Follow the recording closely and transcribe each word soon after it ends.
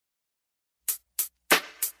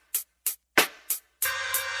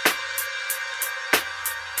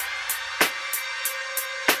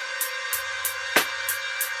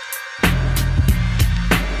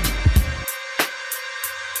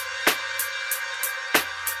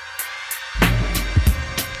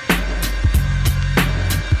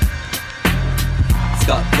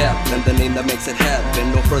Kaplan, the name that makes it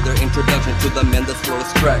happen. No further introduction to the man the floor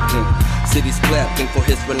is cracking. Cities clapping for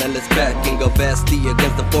his relentless backing of SD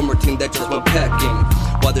against the former team that just went packing.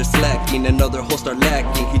 While they're slacking and other hosts are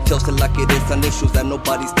lacking, he tells it like it is on issues that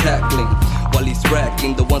nobody's tackling. While he's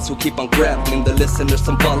racking, the ones who keep on grappling, the listeners,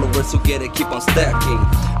 some followers who get it, keep on stacking.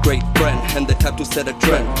 Great friend, and the type to set a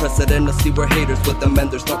trend. Precedent to see where haters with them and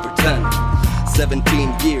there's no pretend.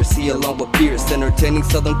 17 years, he along with peers, entertaining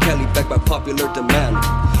Southern Cali backed by popular demand.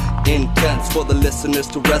 Intense for the listeners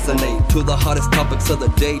to resonate. To the hottest topics of the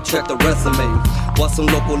day, check the resume. While some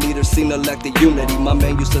local leaders seem to lack the unity, my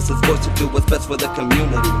man uses his voice to do what's best for the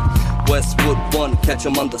community. Westwood 1, catch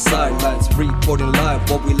him on the sidelines, reporting live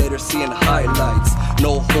what we later see in highlights.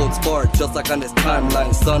 No holds barred, just like on his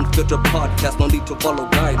timeline. Sun-filtered podcast, no need to follow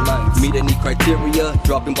guidelines. Meet any criteria,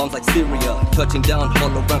 dropping bombs like Syria. Touching down,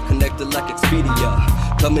 all around, connected like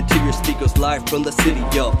Expedia. Coming to your speakers live from the city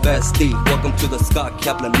of SD. Welcome to the Scott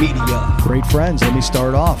Kaplan Media. Great friends, let me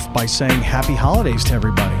start off by saying happy holidays to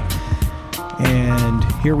everybody. And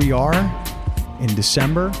here we are in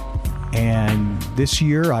December. And this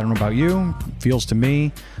year, I don't know about you, feels to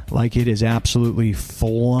me like it is absolutely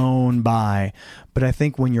flown by. But I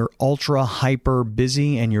think when you're ultra hyper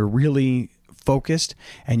busy and you're really focused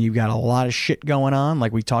and you've got a lot of shit going on,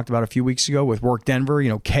 like we talked about a few weeks ago with Work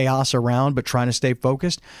Denver, chaos around, but trying to stay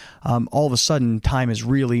focused, all of a sudden time is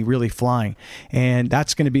really, really flying. And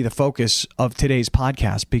that's going to be the focus of today's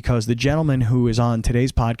podcast, because the gentleman who is on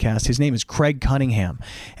today's podcast, his name is Craig Cunningham.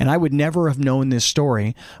 And I would never have known this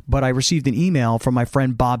story, but I received an email from my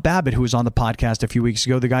friend Bob Babbitt, who was on the podcast a few weeks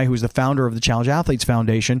ago, the guy who is the founder of the Challenge Athletes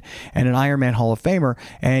Foundation and an Ironman Hall of Famer.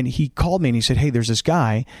 And he called me and he said, hey, there's this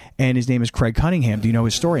guy and his name is Craig Cunningham. Do you know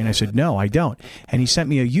his story? And I said, no, I don't. And he sent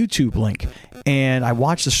me a YouTube link. And I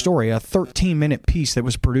watched the story, a 13-minute piece that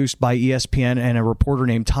was produced by ESPN and a reporter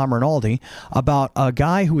named Tom Rinaldi about a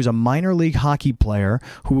guy who was a minor league hockey player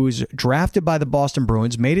who was drafted by the Boston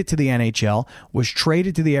Bruins, made it to the NHL, was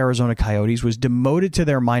traded to the Arizona Coyotes, was demoted to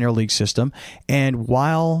their minor league system. And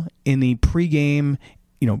while in the pregame,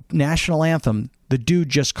 national anthem, the dude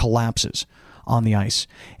just collapses on the ice.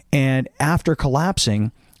 And after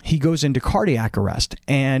collapsing, he goes into cardiac arrest.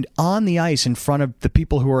 And on the ice in front of the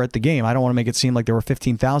people who are at the game, I don't want to make it seem like there were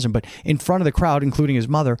 15,000, but in front of the crowd, including his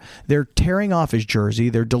mother, they're tearing off his jersey,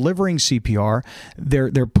 they're delivering CPR,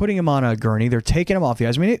 they're putting him on a gurney, they're taking him off the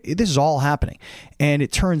ice. I mean, this is all happening. And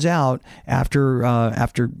it turns out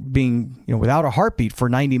after being without a heartbeat for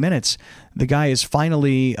 90 minutes, the guy is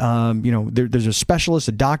finally, there's a specialist,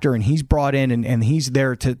 a doctor, and he's brought in and he's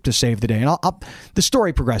there to save the day. And the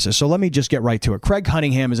story progresses, so let me just get right to it. Craig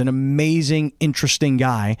Cunningham is an amazing, interesting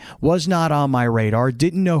guy, was not on my radar,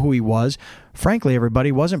 didn't know who he was. Frankly, everybody,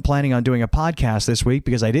 wasn't planning on doing a podcast this week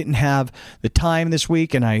because I didn't have the time this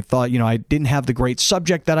week, and I thought, I didn't have the great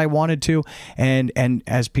subject that I wanted to. And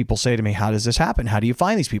as people say to me, how does this happen? How do you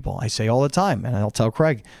find these people? I say all the time, and I'll tell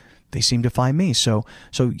Craig, they seem to find me. So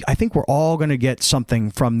I think we're all going to get something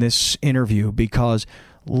from this interview, because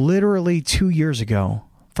literally 2 years ago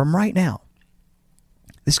from right now,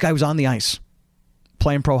 this guy was on the ice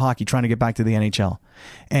playing pro hockey, trying to get back to the NHL.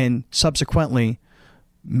 And subsequently,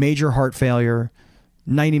 major heart failure,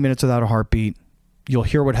 90 minutes without a heartbeat. You'll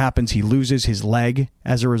hear what happens. He loses his leg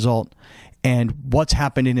as a result, and what's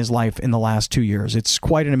happened in his life in the last 2 years. It's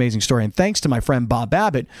quite an amazing story. And thanks to my friend Bob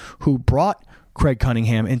Babbitt, who brought Craig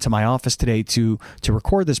Cunningham into my office today to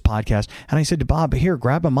record this podcast. And I said to Bob, here,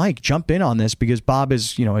 grab a mic, jump in on this, because Bob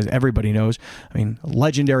is, as everybody knows,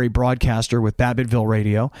 legendary broadcaster with Babbitttville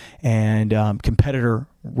Radio and competitor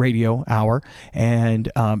radio hour, and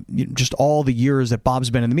just all the years that Bob's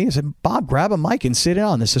been in the media. I said, Bob, grab a mic and sit in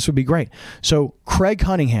on this. This would be great. So Craig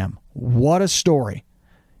Cunningham, what a story.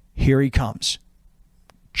 Here he comes.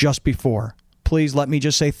 Just before, please let me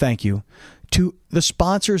just say thank you to the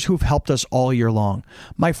sponsors who've helped us all year long.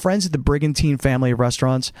 My friends at the Brigantine family of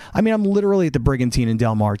restaurants. I'm literally at the Brigantine in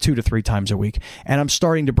Del Mar 2 to 3 times a week, and I'm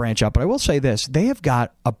starting to branch out. But I will say this, they have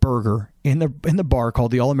got a burger in the bar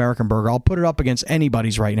called the All-American Burger. I'll put it up against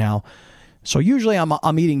anybody's right now. So usually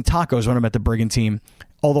I'm eating tacos when I'm at the Brigantine,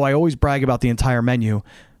 although I always brag about the entire menu.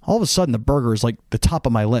 All of a sudden, the burger is like the top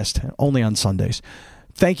of my list, only on Sundays.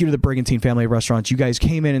 Thank you to the Brigantine family of restaurants. You guys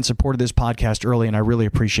came in and supported this podcast early, and I really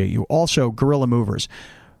appreciate you. Also, Gorilla Movers.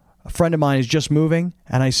 A friend of mine is just moving,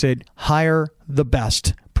 and I said, hire the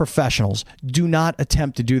best professionals. Do not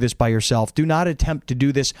attempt to do this by yourself. Do not attempt to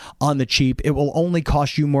do this on the cheap. It will only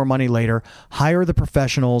cost you more money later. Hire the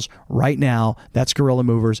professionals right now. That's Gorilla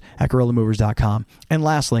Movers at GorillaMovers.com. And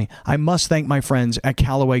lastly, I must thank my friends at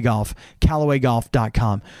Callaway Golf,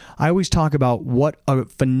 CallawayGolf.com. I always talk about what a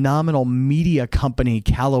phenomenal media company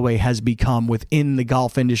Callaway has become within the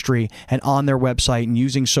golf industry and on their website and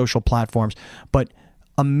using social platforms. But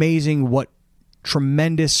amazing what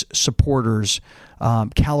tremendous supporters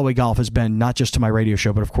Callaway Golf has been, not just to my radio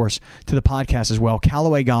show, but of course to the podcast as well.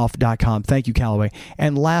 CallawayGolf.com. Thank you, Callaway.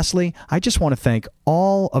 And lastly, I just want to thank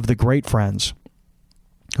all of the great friends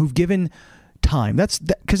who've given time.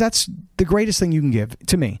 Because that's the greatest thing you can give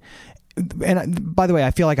to me. And by the way, I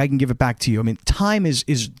feel like I can give it back to you. I mean, time is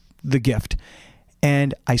the gift.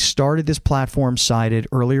 And I started this platform, Sided,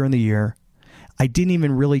 earlier in the year. I didn't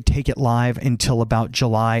even really take it live until about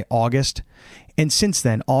July, August. And since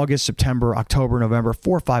then, August, September, October, November,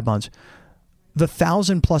 4 or 5 months, the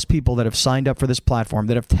 1,000+ people that have signed up for this platform,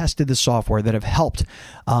 that have tested the software, that have helped,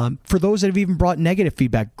 for those that have even brought negative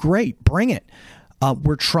feedback, great, bring it.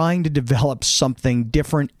 We're trying to develop something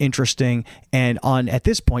different, interesting, and on, at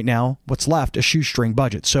this point now, what's left, a shoestring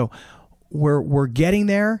budget. So we're getting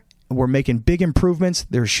there. We're making big improvements.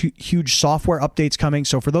 There's huge software updates coming.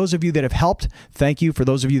 So for those of you that have helped, thank you. For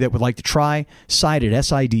those of you that would like to try, Sided,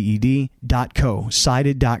 SIDED.co,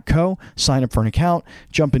 Sided.co. Sign up for an account,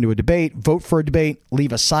 jump into a debate, vote for a debate,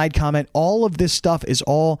 leave a side comment. All of this stuff is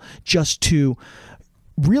all just to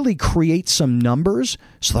really create some numbers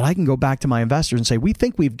so that I can go back to my investors and say, we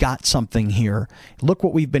think we've got something here. Look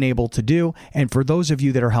what we've been able to do. And for those of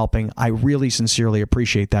you that are helping, I really sincerely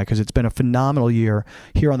appreciate that, because it's been a phenomenal year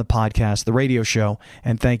here on the podcast, the radio show,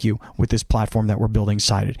 and thank you with this platform that we're building,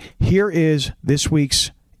 Sided. Here is this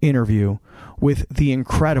week's interview with the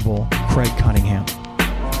incredible Craig Cunningham.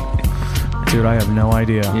 Dude, I have no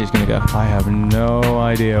idea. You're just gonna go. I have no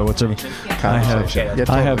idea what's I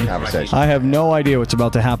have no idea what's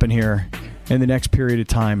about to happen here in the next period of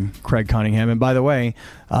time, Craig Cunningham. And by the way,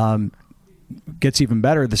 gets even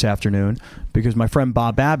better this afternoon because my friend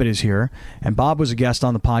Bob Babbitt is here, and Bob was a guest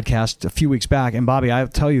on the podcast a few weeks back. And Bobby, I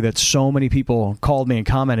tell you that so many people called me and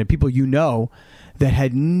commented, people you know, that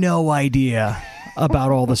had no idea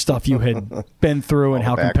about all the stuff you had been through and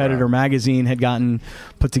how Competitor Magazine had gotten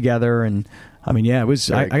put together. And I mean, yeah, it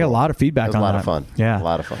was. I got a lot of feedback on that. It was a lot of fun. Yeah, a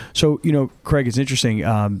lot of fun. So, you know, Craig, it's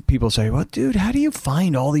interesting. People say, well, dude, how do you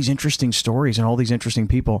find all these interesting stories and all these interesting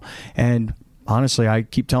people? And honestly, I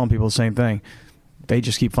keep telling people the same thing. They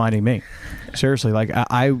just keep finding me. Seriously, like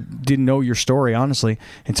I didn't know your story, honestly,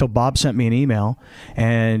 until Bob sent me an email.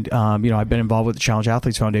 And, you know, I've been involved with the Challenge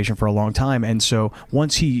Athletes Foundation for a long time. And so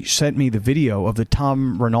once he sent me the video of the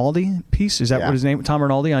Tom Rinaldi piece, is that what his name, Tom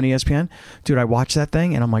Rinaldi on ESPN? Dude, I watched that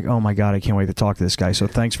thing and I'm like, oh my God, I can't wait to talk to this guy. So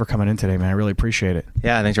thanks for coming in today, man. I really appreciate it.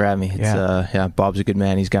 Yeah, thanks for having me. It's, Bob's a good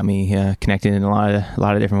man. He's got me connected in a lot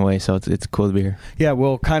of different ways. So it's cool to be here. Yeah,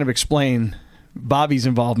 we'll kind of explain Bobby's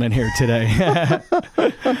involvement here today.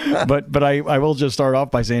 but I will just start off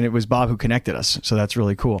by saying it was Bob who connected us. So that's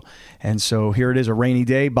really cool. And so here it is, a rainy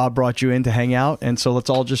day. Bob brought you in to hang out. And so let's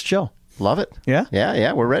all just chill. Love it. Yeah?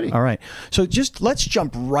 Yeah, we're ready. All right. So let's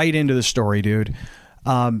jump right into the story, dude.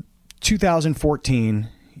 2014,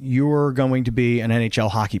 you were going to be an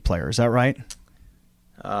NHL hockey player. Is that right?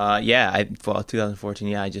 2014.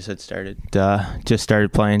 Yeah, I just had started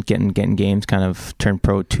playing, getting games. Kind of turned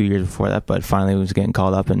pro 2 years before that, but finally was getting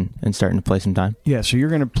called up and starting to play some time. Yeah, so you're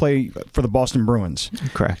going to play for the Boston Bruins,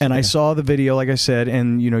 correct? And I saw the video, like I said,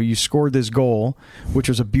 and you know you scored this goal, which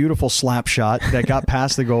was a beautiful slap shot that got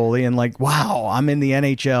past the goalie, and like, wow, I'm in the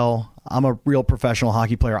NHL. I'm a real professional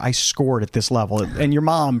hockey player. I scored at this level, and your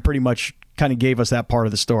mom pretty much kind of gave us that part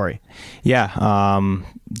of the story. Yeah,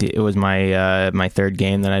 it was my third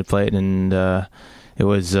game that I played, and it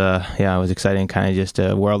was exciting. Kind of just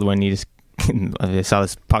a whirlwind. You just I saw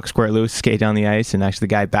this puck squirt loose, skate down the ice, and actually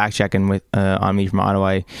the guy back checking with on me from Ottawa,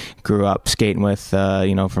 I grew up skating with, from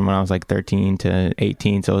when I was like 13 to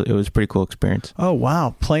 18. So it was a pretty cool experience. Oh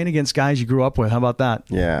wow, playing against guys you grew up with. How about that?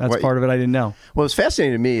 Yeah, that's part of it I didn't know. Well, what's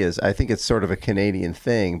fascinating to me is I think it's sort of a Canadian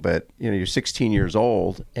thing, but you're 16 years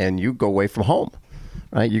old and you go away from home.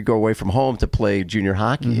 Right, you go away from home to play junior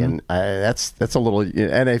hockey, and that's a little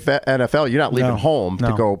NFL. You're not leaving home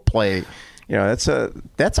to go play. That's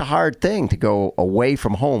a hard thing to go away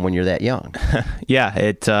from home when you're that young. Yeah,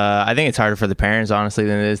 I think it's harder for the parents, honestly,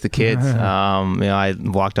 than it is the kids. I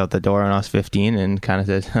walked out the door when I was 15 and kind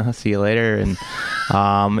of said, "See you later." And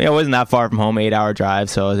it wasn't that far from home, 8-hour drive,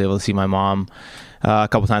 so I was able to see my mom a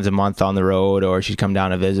couple times a month on the road, or she'd come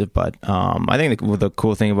down to visit. But I think the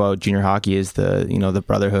cool thing about junior hockey is the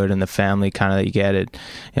brotherhood and the family kind of that you get. It.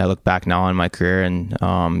 I look back now on my career, and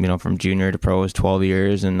from junior to pro is 12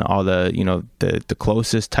 years, and all the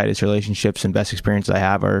closest, tightest relationships and best experiences I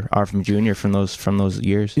have are from junior, from those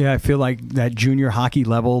years. Yeah, I feel like that junior hockey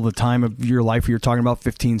level, the time of your life where you're talking about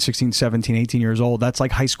 15, 16, 17, 18 years old, that's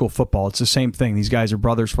like high school football. It's the same thing. These guys are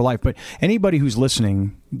brothers for life. But anybody who's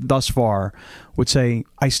listening thus far would say,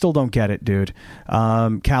 I still don't get it, dude.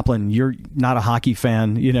 Kaplan, you're not a hockey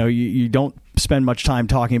fan. You don't spend much time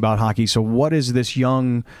talking about hockey. So what is this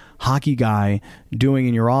young hockey guy doing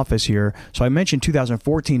in your office here? So I mentioned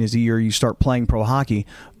 2014 is the year you start playing pro hockey,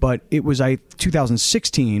 but it was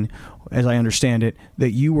 2016, as I understand it,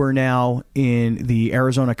 that you were now in the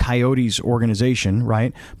Arizona Coyotes organization,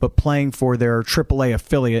 right? But playing for their AAA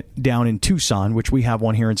affiliate down in Tucson, which we have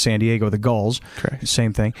one here in San Diego, the Gulls. Correct.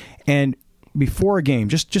 Same thing. And before a game,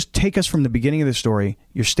 just take us from the beginning of the story.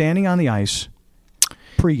 You're standing on the ice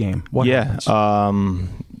pre-game. What happens?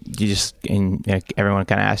 Everyone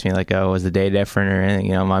kind of asked me, like, was the day different or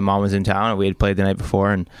anything? My mom was in town, and we had played the night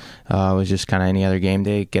before, and it was just kind of any other game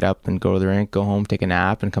day. Get up and go to the rink, go home, take a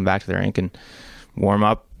nap, and come back to the rink and warm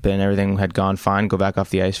up, and everything had gone fine. Go back off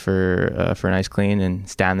the ice for an ice clean and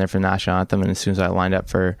stand there for the national anthem. And as soon as I lined up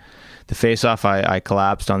for the face-off, I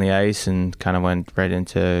collapsed on the ice and kind of went right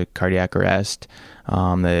into cardiac arrest.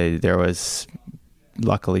 There was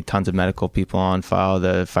luckily tons of medical people on file.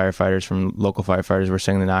 The local firefighters were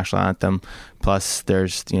singing the national anthem. Plus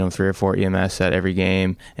there's 3 or 4 EMS at every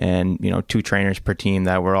game, and 2 trainers per team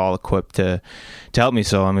that were all equipped to help me.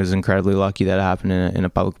 So I was incredibly lucky that it happened in a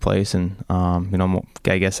public place. And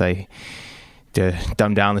I guess to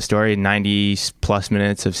dumb down the story, 90 plus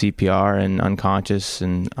minutes of CPR and unconscious,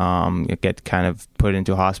 and get kind of put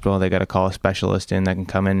into a hospital. They got to call a specialist in that can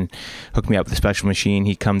come in and hook me up with a special machine.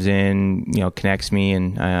 He comes in, connects me,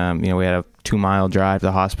 and we had a 2-mile drive to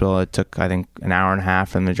the hospital. It took, I think, an hour and a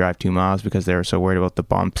half for them to drive 2 miles because they were so worried about the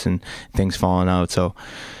bumps and things falling out. So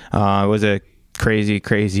it was a crazy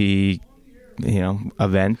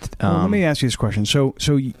event. Well, let me ask you this question. So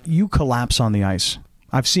you collapse on the ice.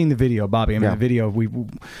 I've seen the video, Bobby. The video, we're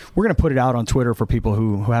going to put it out on Twitter for people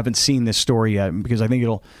who haven't seen this story yet, because I think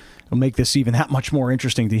it'll make this even that much more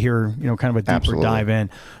interesting to hear, kind of a deeper dive in.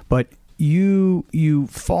 But you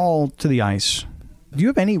fall to the ice. Do you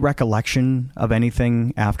have any recollection of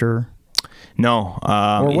anything after? No.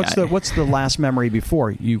 Or what's the last memory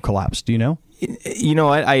before you collapsed? Do you know? You know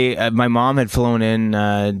what? My mom had flown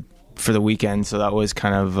in for the weekend, so that was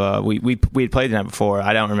kind of we had played the night before.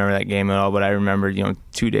 I don't remember that game at all, but I remember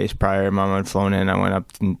 2 days prior, Mom had flown in. I went up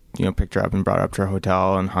and picked her up and brought her up to her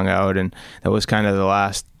hotel and hung out, and that was kind of the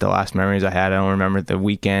last memories I had. I don't remember the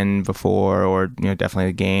weekend before, or definitely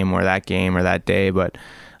the game or that day, but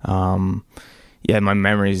my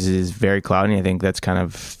memories is very cloudy. I think that's kind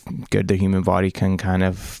of good. The human body can kind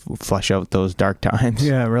of flush out those dark times.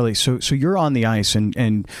 Yeah, really. So you're on the ice,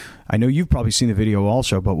 and I know you've probably seen the video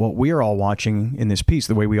also, but what we are all watching in this piece,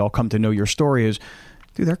 the way we all come to know your story is,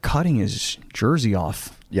 dude, they're cutting his jersey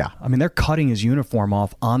off. Yeah. I mean, they're cutting his uniform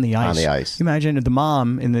off on the ice. On the ice. You imagine the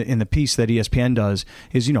mom in the piece that ESPN does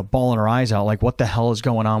is, bawling her eyes out, like, what the hell is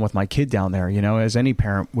going on with my kid down there? As any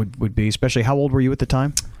parent would be, especially, how old were you at the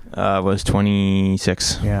time? I was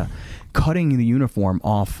 26. Yeah. Cutting the uniform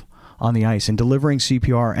off on the ice and delivering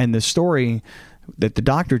CPR. And the story that the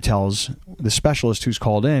doctor tells, the specialist who's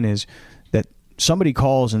called in, is that somebody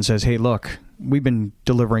calls and says, hey, look, we've been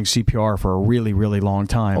delivering CPR for a really, really long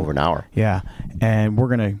time. Over an hour. Yeah. And we're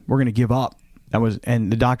gonna give up.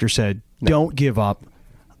 And the doctor said, don't give up.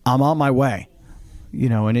 I'm on my way.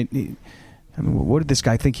 I mean, what did this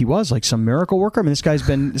guy think he was? Like some miracle worker? I mean, this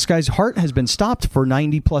guy's heart has been stopped for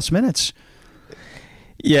 90 plus minutes.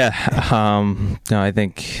 Yeah. No, I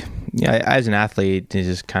think as an athlete, it's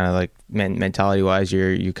just kind of like mentality wise,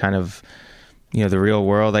 you kind of, the real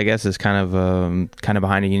world, I guess, is kind of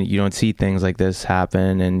behind it. You don't see things like this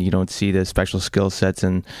happen, and you don't see the special skill sets,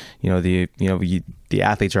 and the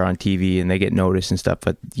athletes are on TV and they get noticed and stuff,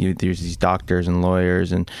 but there's these doctors and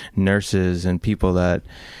lawyers and nurses and people that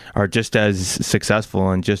are just as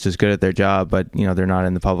successful and just as good at their job, but they're not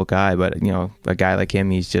in the public eye. But a guy like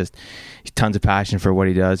him, he's tons of passion for what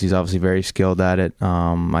he does. He's obviously very skilled at it.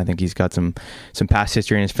 I think he's got some past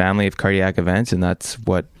history in his family of cardiac events, and that's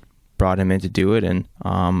what brought him in to do it. And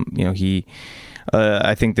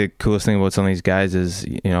I think the coolest thing about some of these guys is,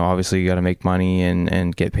 obviously you got to make money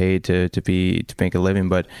and get paid to make a living,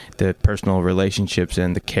 but the personal relationships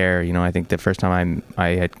and the care, I think the first time I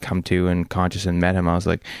had come to and conscious and met him, I was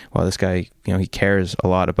like, well, this guy, he cares a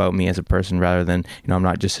lot about me as a person rather than, I'm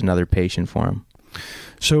not just another patient for him.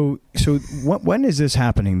 So when is this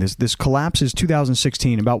happening? This collapse is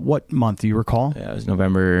 2016. About what month do you recall? Yeah, it was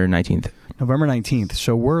November 19th. November 19th.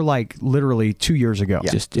 So we're like literally 2 years ago.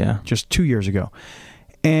 Yeah. Just 2 years ago.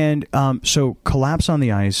 And so collapse on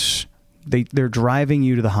the ice. They're driving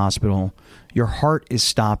you to the hospital. Your heart is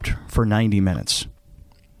stopped for 90 minutes.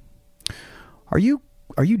 Are you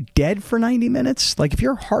dead for 90 minutes? Like, if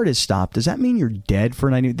your heart is stopped, does that mean you're dead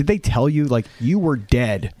for 90? Did they tell you like you were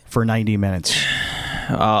dead for 90 minutes?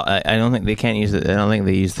 I don't think they can't use it. I don't think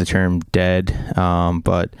they use the term dead.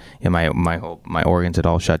 But my organs had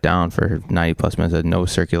all shut down for 90 plus minutes. I had no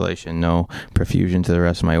circulation, no perfusion to the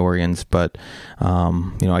rest of my organs. But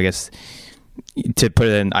I guess to put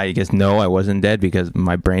it in, I guess no, I wasn't dead because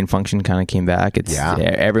my brain function kind of came back.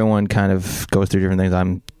 Everyone kind of goes through different things.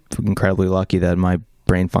 I'm incredibly lucky that my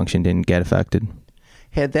brain function didn't get affected.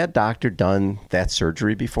 Had that doctor done that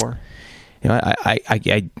surgery before? I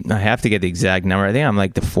have to get the exact number. I think I'm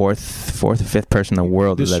like the fourth or fifth person in the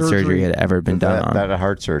world that surgery had ever been done on. That a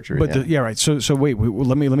heart surgery. But right. So wait,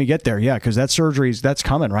 let me get there. Yeah, because that that's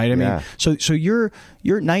coming, right? I mean, so you're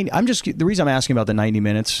 90. The reason I'm asking about the 90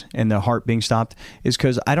 minutes and the heart being stopped is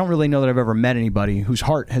because I don't really know that I've ever met anybody whose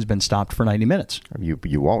heart has been stopped for 90 minutes. You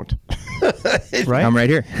won't. Right. I'm right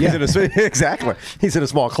here. Yeah. Exactly. He's in a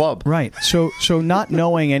small club. Right. So not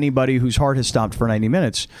knowing anybody whose heart has stopped for 90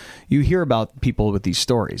 minutes, you hear about people with these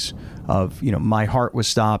stories of, my heart was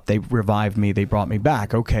stopped, they revived me, they brought me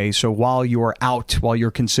back. Okay, so while you're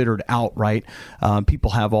considered out, right,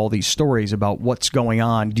 people have all these stories about what's going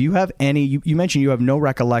on. Do you have any, you mentioned you have no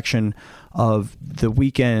recollection of the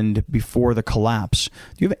weekend before the collapse.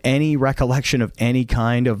 Do you have any recollection of any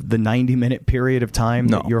kind of the 90-minute period of time?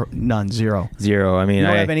 No. None, zero. I mean, you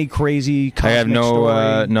don't have any crazy cosmic I have no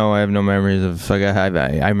story? No, I have no memories of, like,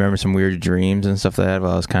 I remember some weird dreams and stuff like that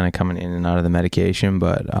while I was kind of coming in and out of the medication,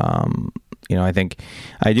 but I think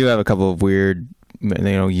I do have a couple of weird,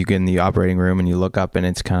 you get in the operating room and you look up and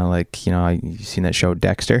it's kind of like, you've seen that show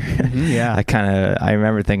Dexter. Mm-hmm, yeah. I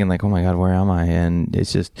remember thinking like, oh my God, where am I? And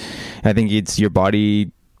it's just, I think it's your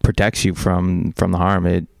body protects you from the harm.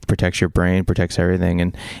 It protects your brain, protects everything.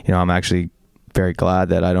 And, I'm actually very glad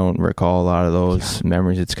that I don't recall a lot of those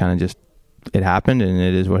memories. It's kind of just, it happened and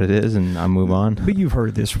it is what it is, and I move on. But you've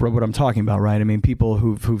heard this, what I'm talking about, right? I mean, people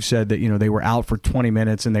who've said that, they were out for 20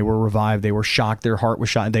 minutes and they were revived, they were shocked, their heart was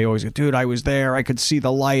shot, and they always go, dude, I was there, I could see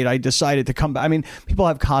the light, I decided to come back. I mean, people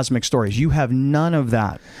have cosmic stories. You have none of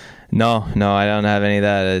that. No, I don't have any of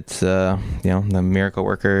that. It's, the miracle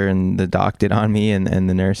worker and the doc did on me and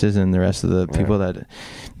the nurses and the rest of the people that,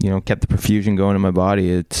 kept the perfusion going in my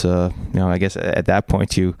body. It's, I guess at that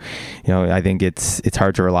point I think it's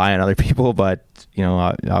hard to rely on other people, but,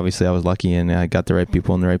 obviously I was lucky and I got the right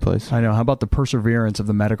people in the right place. I know. How about the perseverance of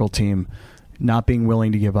the medical team not being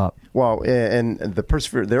willing to give up? Well, and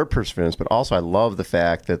their perseverance, but also I love the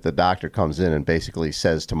fact that the doctor comes in and basically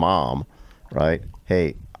says to mom, right,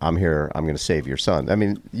 hey, I'm here, I'm going to save your son. I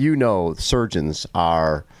mean, surgeons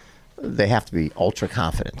they have to be ultra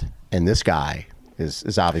confident. And this guy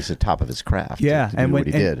is obviously top of his craft. Yeah, to do what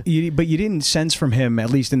he did. But you didn't sense from him, at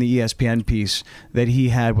least in the ESPN piece, that he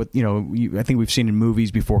had what, I think we've seen in movies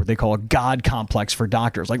before, what they call a God complex for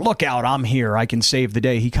doctors. Like, look out, I'm here, I can save the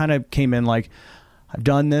day. He kind of came in like, I've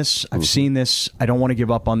done this, I've seen this, I don't want to give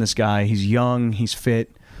up on this guy. He's young, he's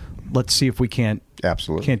fit. Let's see if we can't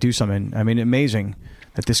do something. I mean, amazing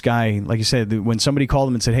that this guy, like you said, when somebody called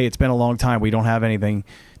him and said, hey, it's been a long time, we don't have anything,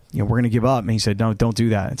 we're going to give up. And he said, no, don't do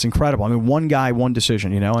that. It's incredible. I mean, one guy, one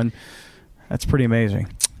decision, and that's pretty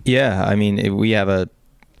amazing. Yeah. I mean, we have a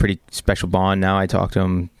pretty special bond now. I talk to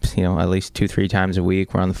him, at least 2-3 times a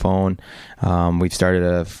week. We're on the phone. We've started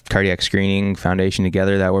a cardiac screening foundation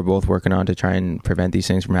together that we're both working on to try and prevent these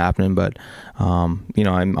things from happening. But,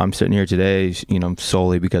 I'm sitting here today,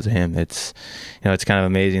 solely because of him. It's, it's kind of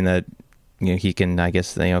amazing that, he can, I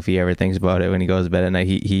guess, if he ever thinks about it when he goes to bed at night,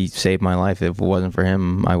 he saved my life. If it wasn't for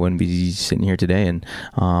him, I wouldn't be sitting here today. And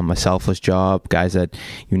a selfless job, guys that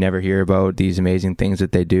you never hear about, these amazing things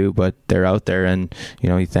that they do, but they're out there. And,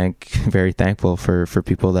 very thankful for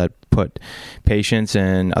people that put patients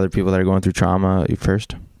and other people that are going through trauma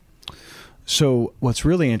first. So what's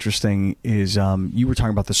really interesting is you were talking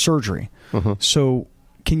about the surgery. Mm-hmm. So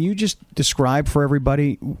can you just describe for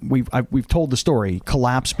everybody, we've told the story,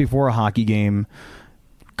 collapse before a hockey game,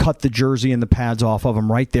 cut the jersey and the pads off of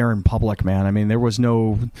him right there in public, man. I mean, there was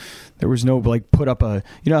no like put up a,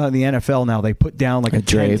 you know how in the NFL now they put down like a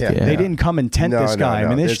drape. tent. They didn't come and tent this guy. No.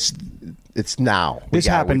 I mean, this it's now. This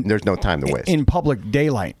happened. There's no time to waste. In public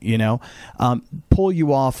daylight, you know. Pull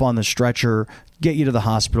you off on the stretcher, get you to the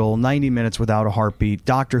hospital, 90 minutes without a heartbeat,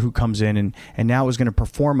 doctor who comes in and now is going to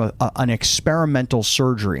perform an experimental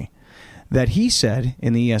surgery that he said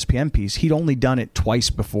in the ESPN piece he'd only done it twice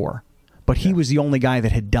before, but he was the only guy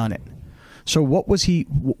that had done it. So what was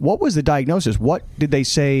the diagnosis? What did they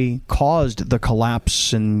say caused the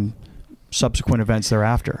collapse and subsequent events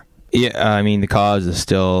thereafter? Yeah, I mean, the cause is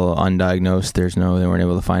still undiagnosed. They weren't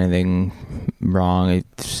able to find anything wrong.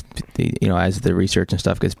 As the research and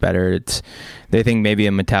stuff gets better, they think maybe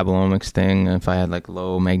a metabolomics thing. If I had like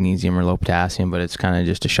low magnesium or low potassium, but it's kind of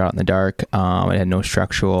just a shot in the dark. It had no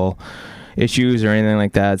structural issues or anything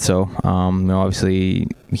like that. So, obviously,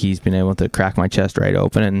 he's been able to crack my chest right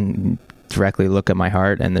open and directly look at my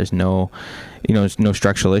heart, and there's no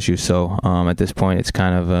structural issues. So, at this point, it's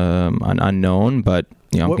kind of an unknown, but.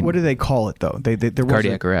 What do they call it though? There was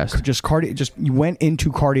cardiac arrest. Just you went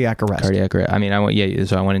into cardiac arrest. Cardiac arrest. I mean,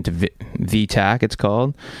 so I went into VTAC. It's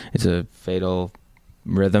called. It's a fatal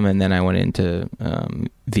rhythm, and then I went into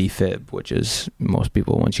VFib, which is most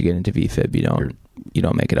people. Once you get into VFib, you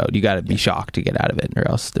don't make it out. You got to be shocked to get out of it, or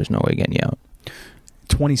else there's no way getting you out.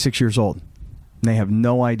 26 years old. They have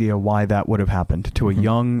no idea why that would have happened to a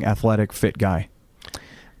young, athletic, fit guy.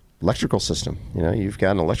 Electrical system. You've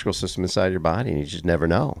got an electrical system inside your body, and you just never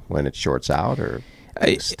know when it shorts out or.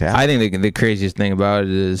 I think the craziest thing about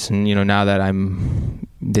it is, now that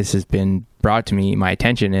this has been brought to my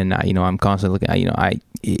attention, and I'm constantly looking.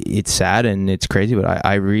 It's sad and it's crazy, but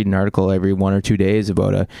I read an article every 1 or 2 days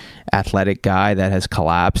about a athletic guy that has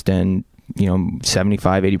collapsed, and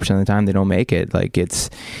 75-80% of the time they don't make it. Like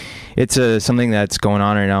it's something that's going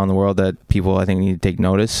on right now in the world that people, I think, need to take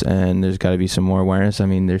notice, and there's got to be some more awareness. I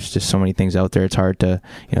mean, there's just so many things out there. It's hard to,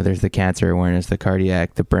 there's the cancer awareness, the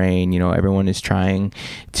cardiac, the brain. Everyone is trying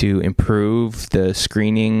to improve the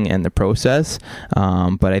screening and the process,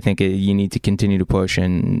 but I think you need to continue to push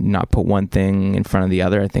and not put one thing in front of the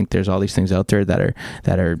other. I think there's all these things out there that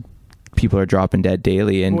are people are dropping dead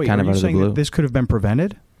daily and kind of out of the blue. That this could have been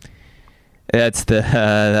prevented? That's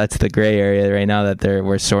the gray area right now that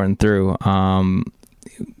we're sorting through.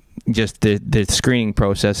 Just the screening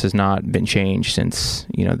process has not been changed since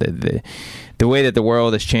the way that the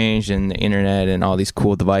world has changed, and the internet and all these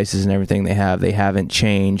cool devices and everything they haven't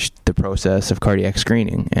changed the process of cardiac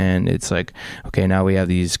screening. And it's like, okay, now we have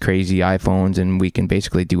these crazy iPhones and we can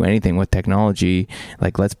basically do anything with technology.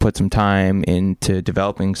 Like, let's put some time into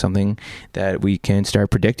developing something that we can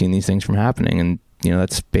start predicting these things from happening. And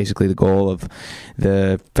that's basically the goal of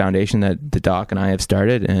the foundation that the doc and I have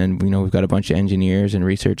started. And, we've got a bunch of engineers and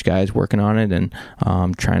research guys working on it, and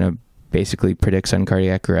trying to basically predict sudden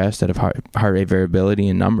cardiac arrest out of heart rate variability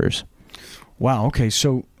and numbers. Wow. Okay.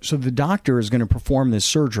 So the doctor is going to perform this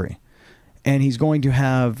surgery, and he's going to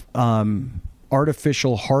have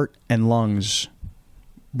artificial heart and lungs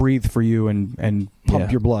breathe for you and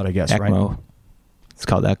pump your blood, I guess, ECMO. right? It's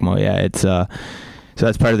called ECMO. Yeah. It's so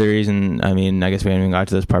that's part of the reason. I mean, I guess we haven't even got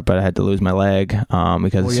to this part, but I had to lose my leg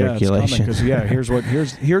because of circulation. Here's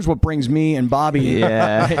what brings me and Bobby,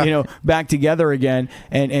 back together again,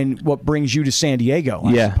 and what brings you to San Diego,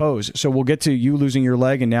 I suppose. So we'll get to you losing your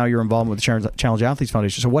leg, and now you're involved with the Challenge Athletes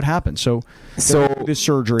Foundation. So what happened? So this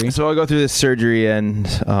surgery. So I go through this surgery, and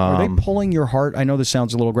are they pulling your heart? I know this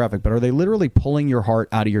sounds a little graphic, but are they literally pulling your heart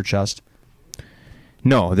out of your chest?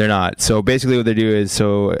 No, they're not. So basically what they do is,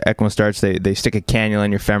 so ECMO starts, they stick a cannula in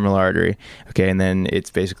your femoral artery, okay, and then it's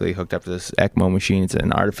basically hooked up to this ECMO machine. It's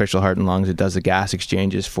an artificial heart and lungs. It does the gas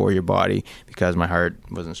exchanges for your body because my heart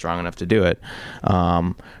wasn't strong enough to do it.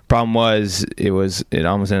 Problem was, it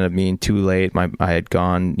almost ended up being too late. I had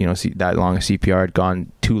gone, that long a CPR had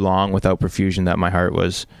gone too long without perfusion that my heart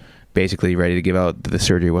was basically ready to give out. The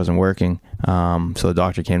surgery wasn't working. So the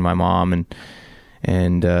doctor came to my mom and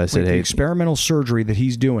said, "Hey, the experimental surgery that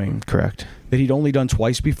he's doing, correct, that he'd only done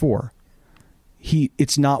twice before,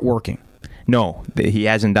 it's not working." No, he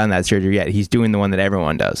hasn't done that surgery yet. He's doing the one that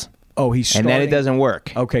everyone does. Oh, he's starting. And then it doesn't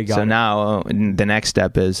work. Okay, got it. So now the next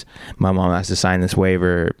step is my mom has to sign this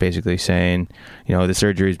waiver basically saying, the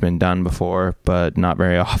surgery's been done before, but not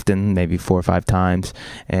very often, maybe 4 or 5 times.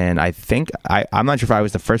 And I think, I'm not sure if I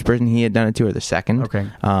was the first person he had done it to or the second. Okay.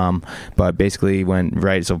 But basically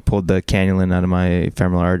pulled the cannula out of my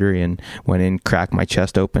femoral artery and went in, cracked my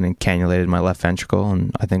chest open and cannulated my left ventricle.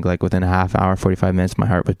 And I think within a half hour, 45 minutes, my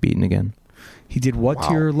heart was beating again. He did what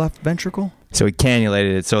to your left ventricle? So he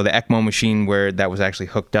cannulated it. So the ECMO machine that was actually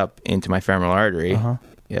hooked up into my femoral artery,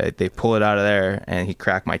 they pull it out of there, and he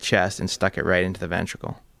cracked my chest and stuck it right into the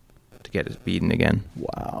ventricle to get us beaten again.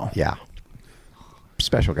 Wow. Yeah.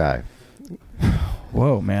 Special guy.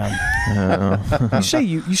 Whoa, man.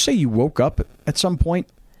 You say you woke up at some point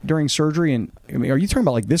during surgery, and I mean, are you talking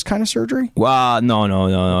about like this kind of surgery? Well, no.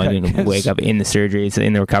 Okay, I didn't wake up in the surgery. It's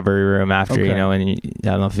in the recovery room after, Okay. and I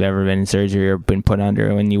don't know if you've ever been in surgery or been put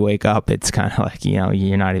under. When you wake up, it's kind of like,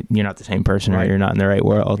 you're not the same person, Right. or you're not in the right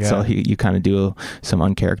world. Yeah. So you kind of do some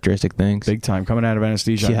uncharacteristic things. Big time. Coming out of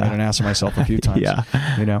anesthesia, Yeah. I've been an ass of myself a few times.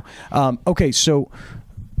 Yeah. Okay, so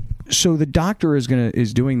the doctor is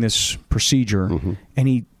doing this procedure, Mm-hmm. and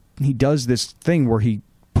he does this thing where he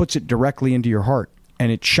puts it directly into your heart,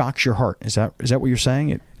 and it shocks your heart. Is that what you're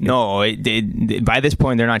saying? No, by this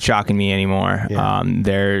point they're not shocking me anymore. Yeah.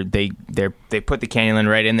 They put the cannula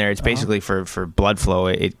right in there. It's basically for blood flow.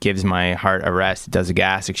 It gives my heart a rest. It does the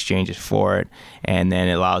gas exchanges for it, and then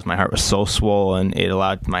it allows my heart was so swollen. It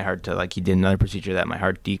allowed my heart to, like, he did another procedure that my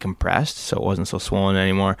heart decompressed, so it wasn't so swollen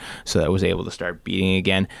anymore. So that it was able to start beating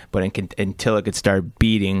again. But until it could start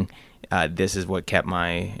beating, this is what kept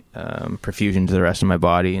my perfusion to the rest of my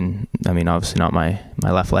body, and I mean, obviously not my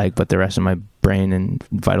left leg, but the rest of my brain and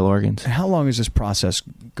vital organs. How long is this process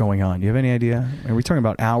going on? Do you have any idea? Are we talking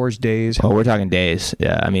about hours, days? Oh, we're talking days.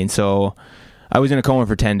 Yeah, I mean, so I was in a coma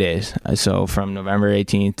for 10 days. So from November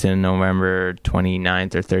 18th to November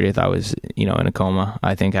 29th or 30th, I was, in a coma.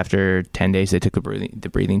 I think after 10 days, they took the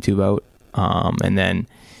breathing tube out, and then,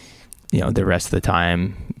 the rest of the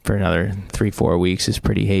time for another 3-4 weeks is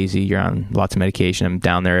pretty hazy. You're on lots of medication. I'm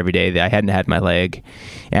down there every day. I hadn't had my leg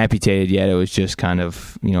amputated yet. It was just kind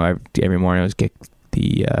of, every morning I was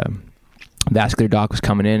the vascular doc was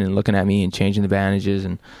coming in and looking at me and changing the bandages.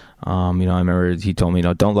 And, I remember he told me,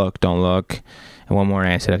 don't look. And one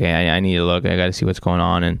morning I said, okay, I need to look. I got to see what's going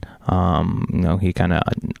on. And, he kind of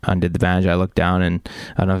undid the bandage. I looked down, and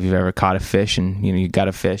I don't know if you've ever caught a fish, and, you got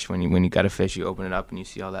a fish. When you got a fish, you open it up and you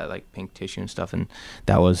see all that, like, pink tissue and stuff. And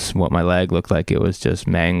that was what my leg looked like. It was just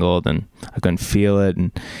mangled, and I couldn't feel it.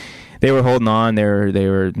 And they were holding on.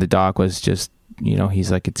 The doc was just,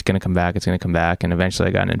 he's like, it's going to come back. And eventually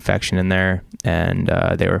I got an infection in there, and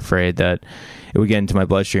they were afraid that it would get into my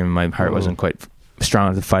bloodstream. My heart wasn't quite strong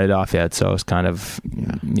enough to fight it off yet. So it was kind of,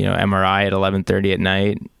 MRI at 11:30 at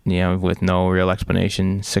night, with no real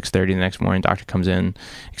explanation. 6:30 the next morning, doctor comes in,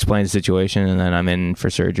 explains the situation, and then I'm in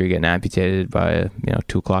for surgery, getting amputated by,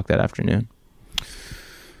 2:00 that afternoon.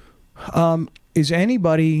 Is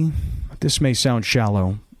anybody, this may sound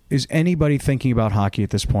shallow, is anybody thinking about hockey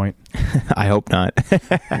at this point? I hope not.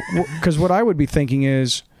 Because what I would be thinking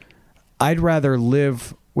is, I'd rather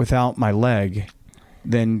live without my leg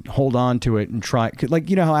than hold on to it and try. Like,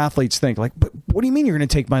 how athletes think, like, but what do you mean you're going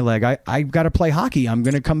to take my leg? I've got to play hockey. I'm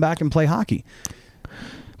going to come back and play hockey.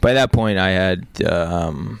 By that point, I had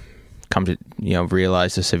come to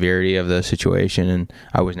realize the severity of the situation, and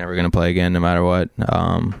I was never going to play again, no matter what.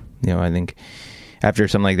 I think after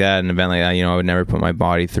something like that, an event like that, I would never put my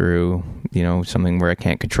body through, something where I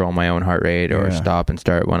can't control my own heart rate or stop and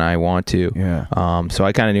start when I want to. Yeah. So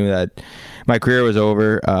I kind of knew that my career was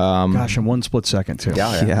over. Gosh, in one split second too.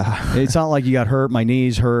 Yeah. It's not like you got hurt. My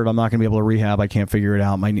knee's hurt. I'm not going to be able to rehab. I can't figure it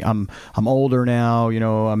out. I'm older now.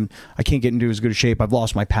 I can't get into as good a shape. I've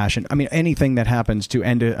lost my passion. I mean, anything that happens to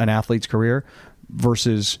end an athlete's career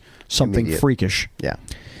versus something freakish. Yeah.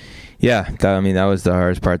 Yeah, that was the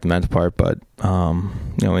hardest part, the mental part. But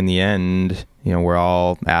in the end, we're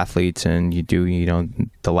all athletes, and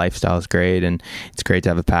the lifestyle is great, and it's great to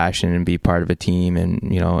have a passion and be part of a team, and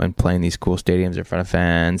and play in these cool stadiums in front of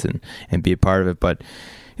fans and be a part of it. But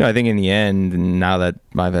I think in the end, now that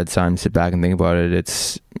I've had time to sit back and think about it,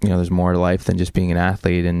 it's there's more to life than just being an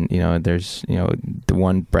athlete, and there's the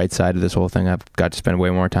one bright side of this whole thing. I've got to spend way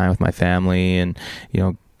more time with my family, and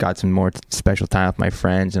got some more special time with my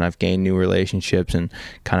friends, and I've gained new relationships and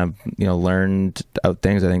kind of learned out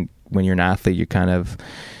things. I think when you're an athlete, you kind of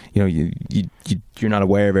you're not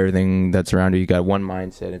aware of everything that's around you. You got one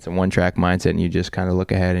mindset, it's a one-track mindset, and you just kind of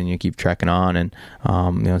look ahead and you keep trekking on. And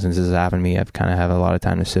since this has happened to me, I've kind of have a lot of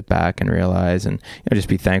time to sit back and realize and just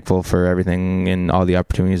be thankful for everything and all the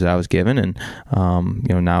opportunities that I was given. And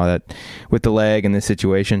now that with the leg and this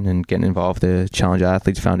situation and getting involved with the Challenge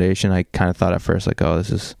Athletes Foundation, I kind of thought at first, like, oh, this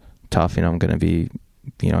is tough. I'm going to be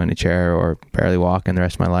in a chair or barely walking the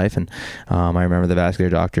rest of my life. And I remember the vascular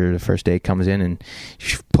doctor the first day comes in and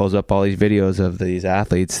she pulls up all these videos of these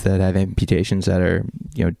athletes that have amputations that are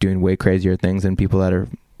doing way crazier things than people that are,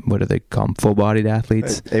 what do they call them, full-bodied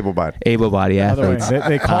athletes? Able-bodied athletes.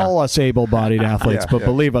 They call us able-bodied athletes, but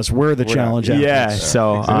believe us, we're the challenge athletes. Yeah,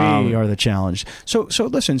 so we are the challenge. So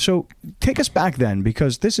listen, so take us back then,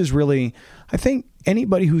 because this is really, I think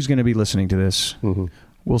anybody who's going to be listening to this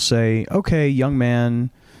will say, okay, young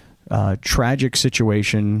man, tragic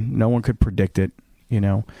situation. No one could predict it,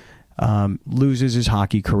 loses his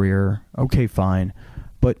hockey career. Okay, fine.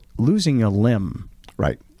 But losing a limb,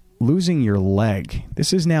 Right. losing your leg,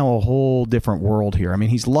 this is now a whole different world here. I mean,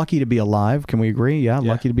 he's lucky to be alive. Can we agree? Yeah,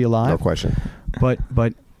 lucky to be alive. No question. But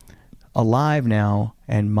alive now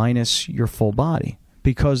and minus your full body,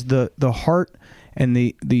 because the heart and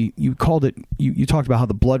the you called it, you talked about how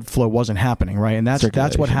the blood flow wasn't happening, right? And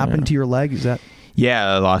that's what happened to your leg. Is that?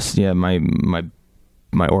 Yeah, I lost. Yeah,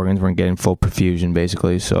 my organs weren't getting full perfusion,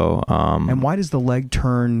 basically. So. And why does the leg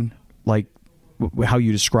turn like how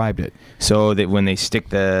you described it? So that when they stick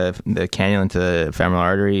the cannula into the femoral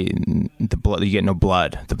artery, the blood, you get no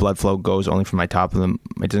blood. The blood flow goes only from my top of them.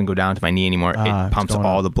 It doesn't go down to my knee anymore. It pumps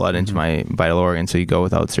all the blood into my vital organ, so you go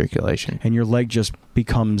without circulation. And your leg just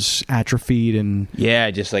becomes atrophied and... Yeah,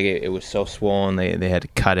 just like it was so swollen, they had to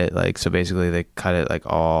cut it. Like, so basically they cut it like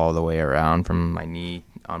all the way around from my knee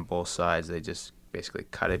on both sides. They just basically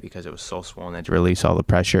cut it because it was so swollen. They had to release all the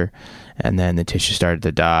pressure, and then the tissue started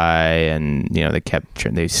to die, and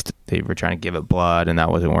they were trying to give it blood, and that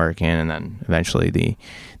wasn't working, and then eventually the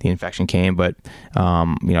infection came. But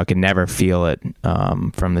I could never feel it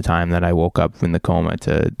from the time that I woke up in the coma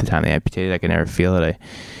to the time they amputated. I could never feel it.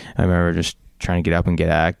 I remember just trying to get up and get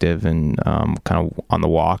active and kind of on the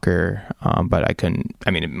walker, but I couldn't.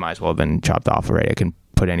 I mean, it might as well have been chopped off already. I couldn't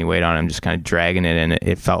put any weight on it. I'm just kind of dragging it, and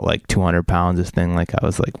it felt like 200 pounds, this thing. Like, I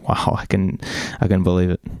was like, wow, I couldn't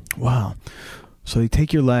believe it. Wow. So they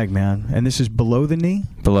take your leg, man, and this is below the knee?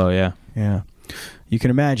 Below, yeah. Yeah. You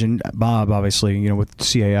can imagine Bob, obviously, with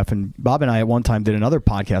CAF, and Bob and I at one time did another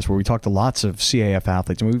podcast where we talked to lots of CAF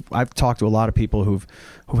athletes, and I've talked to a lot of people who've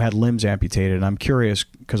had limbs amputated, and I'm curious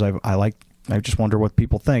because I just wonder what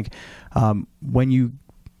people think. When you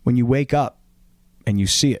wake up and you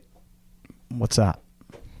see it, what's that?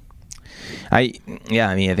 I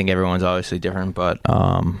think everyone's obviously different, but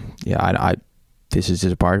I this is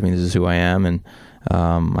just a part of me. This is who I am, and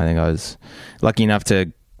I think I was lucky enough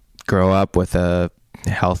to grow up with a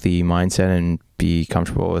healthy mindset and be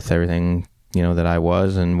comfortable with everything that I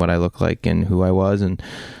was and what I look like and who I was, and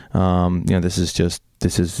this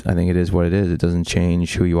is I think it is what it is. It doesn't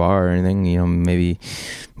change who you are or anything. Maybe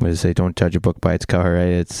what does it say? Don't judge a book by its cover,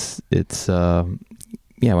 right? It's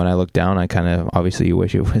when I look down, I kind of, obviously you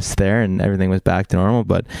wish it was there and everything was back to normal,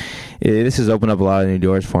 but this has opened up a lot of new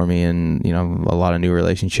doors for me, and, a lot of new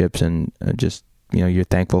relationships, and just, you're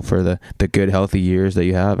thankful for the good, healthy years that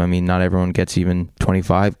you have. I mean, not everyone gets even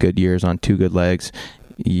 25 good years on two good legs.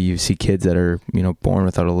 You see kids that are, born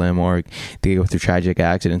without a limb, or they go through tragic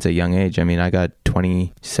accidents at a young age. I mean, I got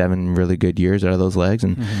 27 really good years out of those legs,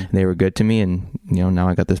 and they were good to me. And, now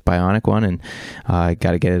I got this bionic one, and I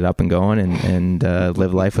got to get it up and going and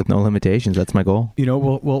live life with no limitations. That's my goal.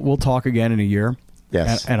 We'll talk again in a year.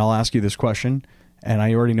 Yes. And I'll ask you this question, and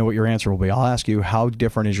I already know what your answer will be. I'll ask you, how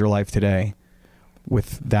different is your life today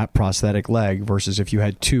with that prosthetic leg versus if you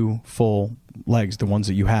had two full legs, the ones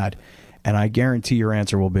that you had? And I guarantee your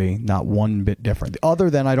answer will be not one bit different.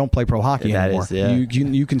 Other than I don't play pro hockey anymore.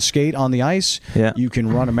 You can skate on the ice. Yeah. You can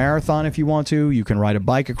run a marathon if you want to. You can ride a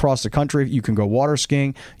bike across the country. You can go water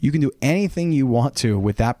skiing. You can do anything you want to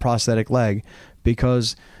with that prosthetic leg,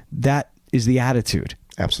 because that is the attitude.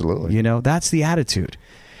 Absolutely. That's the attitude.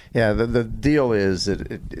 Yeah, the deal is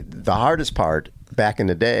that the hardest part back in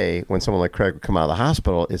the day when someone like Craig would come out of the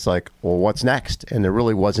hospital, it's like, well, what's next? And there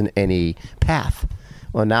really wasn't any path.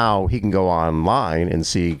 Well, now he can go online and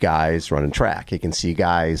see guys running track. He can see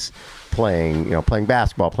guys playing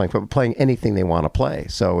basketball, playing anything they want to play.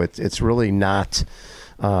 So it's really not.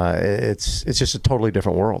 It's just a totally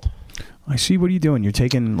different world. I see. What are you doing? You're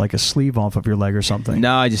taking like a sleeve off of your leg or something?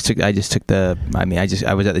 No, I just took the.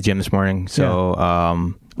 I was at the gym this morning,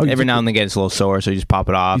 so every now and then it gets a little sore, so you just pop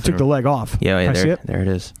it off. You took the leg off. Yeah, there it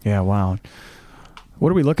is. Yeah, wow. What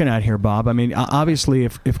are we looking at here, Bob? I mean, obviously,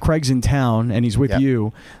 if Craig's in town and he's with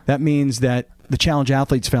you, that means that the Challenge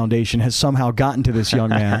Athletes Foundation has somehow gotten to this young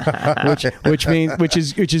man, which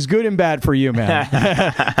is good and bad for you, man.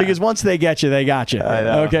 Because once they get you, they got you.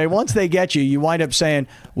 Okay, once they get you, you wind up saying,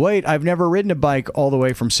 "Wait, I've never ridden a bike all the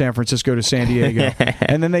way from San Francisco to San Diego."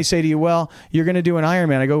 And then they say to you, "Well, you're going to do an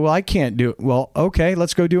Ironman." I go, "Well, I can't do it." "Well, okay,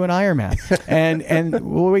 let's go do an Ironman." And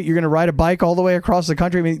well, wait, you're going to ride a bike all the way across the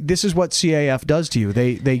country? I mean, this is what CAF does to you.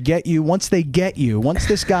 They get you. Once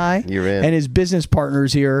this guy you're in. And his business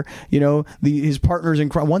partners here, his partners in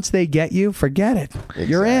crime, once they get you, forget it. Exactly,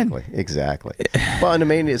 you're in. Exactly. Well, and the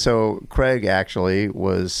main, so Craig actually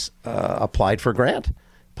was applied for a grant,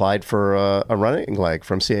 applied for a running leg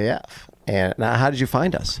from CAF. And now, how did you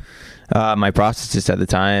find us? My process just at the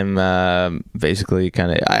time, basically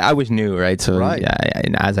kind of, I was new, right? So yeah,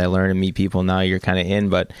 and as I learn and meet people now, you're kind of in,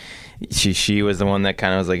 but she was the one that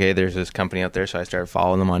kind of was like, hey, there's this company out there. So I started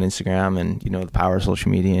following them on Instagram and, the power of social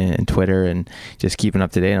media and Twitter and just keeping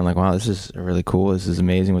up to date. I'm like, wow, this is really cool. This is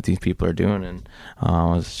amazing what these people are doing.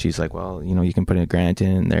 And she's like, well, you can put a grant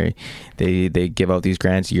in, and they give out these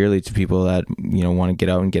grants yearly to people that, want to get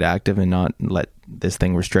out and get active and not let this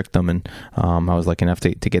thing restrict them. And I was lucky enough to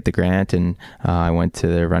get the grant, and I went to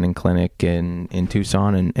the running clinic in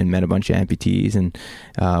Tucson and met a bunch of amputees, and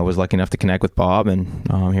was lucky enough to connect with Bob, and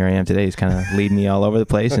here I am today. He's kind of leading me all over the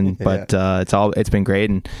place, and but it's been great,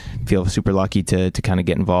 and feel super lucky to kind of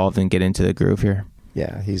get involved and get into the groove here.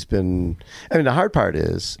 Yeah, he's been. I mean, the hard part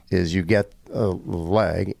is you get a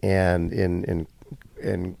leg, and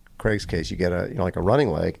in Craig's case, you get like a running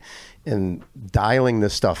leg, and dialing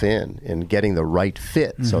this stuff in and getting the right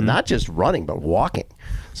fit. So not just running, but walking,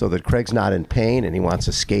 so that Craig's not in pain and he wants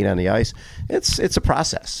to skate on the ice. It's a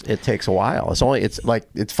process. It takes a while. It's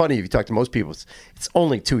funny if you talk to most people. It's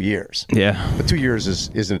only 2 years. Yeah, but 2 years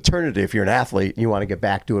is an eternity if you're an athlete and you want to get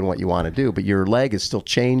back doing what you want to do. But your leg is still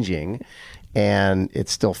changing, and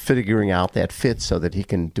it's still figuring out that fit so that he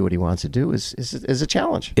can do what he wants to do is a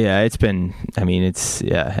challenge. Yeah, it's been,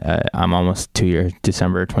 I'm almost 2 years.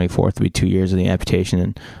 December 24th will be 2 years of the amputation.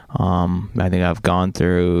 And I think I've gone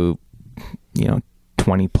through,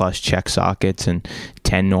 20 plus check sockets and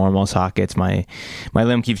 10 normal sockets. My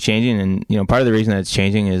limb keeps changing, and part of the reason that it's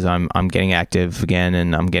changing is I'm getting active again,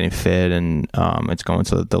 and I'm getting fit, and it's going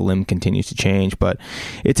so that the limb continues to change. But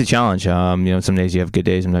it's a challenge. Some days you have good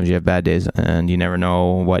days, sometimes you have bad days, and you never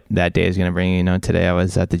know what that day is going to bring. Today I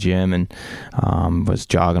was at the gym and was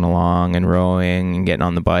jogging along and rowing and getting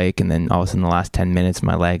on the bike, and then all of a sudden the last 10 minutes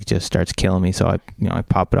my leg just starts killing me, so I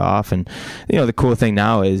pop it off. And the cool thing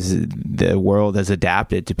now is the world has adapted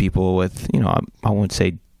to people with I won't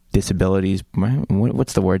say disabilities.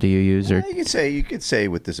 What's the word do you use? Or you could say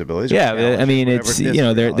with disabilities. Yeah, I mean, it's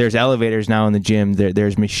there's elevators now in the gym.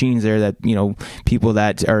 There's machines there that people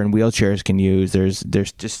that are in wheelchairs can use. There's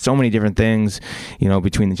just so many different things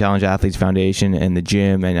between the Challenge Athletes Foundation and the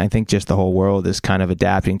gym, and I think just the whole world is kind of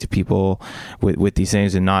adapting to people with these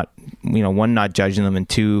things, and not one, not judging them, and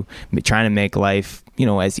two, trying to make life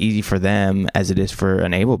as easy for them as it is for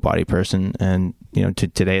an able-bodied person. And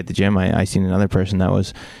today at the gym, I seen another person that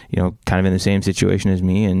was kind of in the same situation as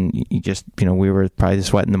me, and we were probably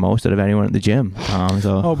sweating the most out of anyone at the gym.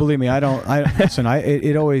 Oh, believe me, listen.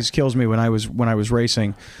 It always kills me when I was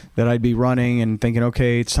racing that I'd be running and thinking,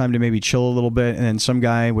 okay, it's time to maybe chill a little bit, and then some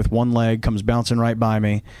guy with one leg comes bouncing right by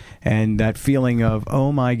me, and that feeling of,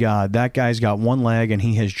 oh my God, that guy's got one leg and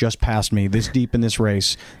he has just passed me this deep in this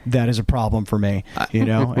race. That is a problem for me.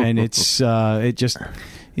 And it's I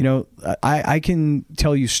can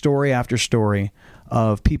tell you story after story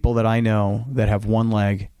of people that I know that have one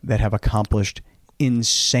leg that have accomplished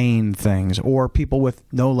insane things, or people with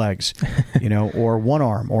no legs, or one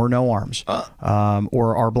arm or no arms,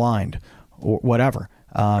 or are blind or whatever,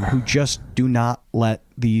 who just do not let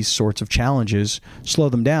these sorts of challenges slow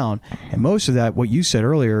them down. And most of that, what you said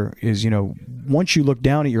earlier, is once you look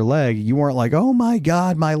down at your leg, you weren't like, oh my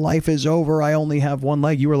God, my life is over, I only have one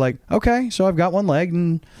leg. You were like, okay, so I've got one leg,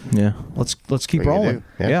 and let's keep rolling.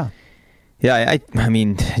 Yeah, I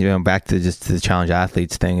mean, back to just the Challenge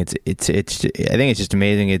Athletes thing. I think it's just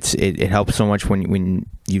amazing. It helps so much when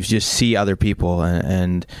you just see other people,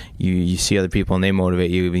 and you see other people and they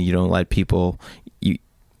motivate you. You don't let people.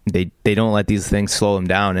 They don't let these things slow them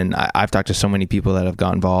down. And I've talked to so many people that have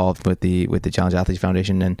got involved with the Challenge Athletes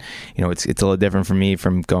Foundation, and it's a little different for me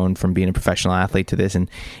from going from being a professional athlete to this. And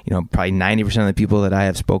probably 90% of the people that I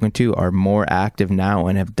have spoken to are more active now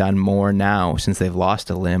and have done more now since they've lost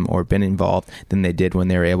a limb or been involved than they did when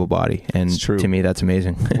they were able-bodied. And to me, that's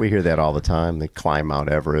amazing. We hear that all the time. They climb Mount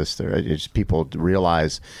Everest. People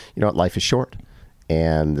realize life is short,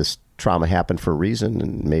 and this trauma happened for a reason,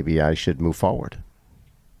 and maybe I should move forward.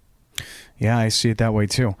 Yeah, I see it that way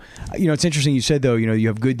too. It's interesting you said, though, you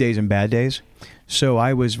have good days and bad days. So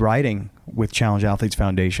I was riding with Challenge Athletes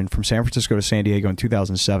Foundation from San Francisco to San Diego in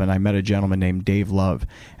 2007. I met a gentleman named Dave Love,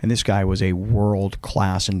 and this guy was a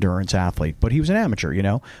world-class endurance athlete, but he was an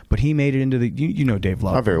amateur, but he made it into the, Dave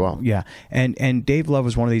Love. Oh, very well. Yeah. And Dave Love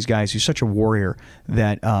was one of these guys who's such a warrior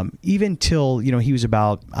that even till, he was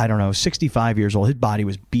about, 65 years old, his body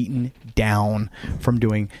was beaten down from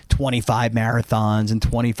doing 25 marathons and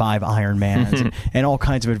 25 Ironmans and all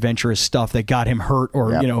kinds of adventurous stuff that got him hurt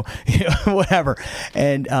or, whatever.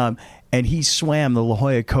 And he swam the La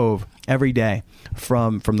Jolla Cove every day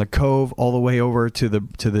from the cove all the way over to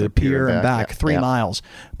the pier and back 3 miles.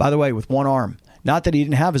 By the way, with one arm. Not that he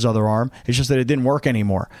didn't have his other arm. It's just that it didn't work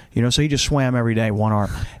anymore. So he just swam every day, one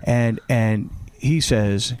arm. And he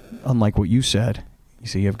says, unlike what you said, you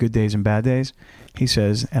say you have good days and bad days. He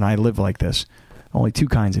says, and I live like this, only two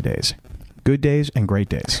kinds of days. Good days and great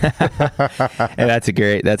days. And that's a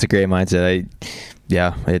great mindset.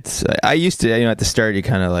 I used to, at the start, you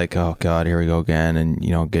kind of like, oh God, here we go again. And,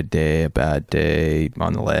 good day, a bad day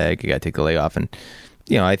on the leg. You got to take the leg off. And,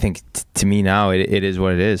 I think to me now, it is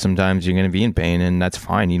what it is. Sometimes you're going to be in pain, and that's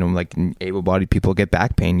fine. Like able-bodied people get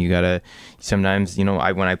back pain. You got to, sometimes, when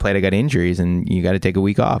I played, I got injuries, and you got to take a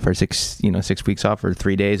week off or 6 weeks off or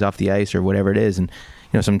 3 days off the ice or whatever it is. And,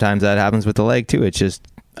 sometimes that happens with the leg too. It's just,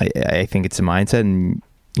 I think it's a mindset, and,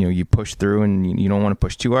 you push through, and you don't want to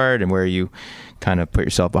push too hard, and where you kind of put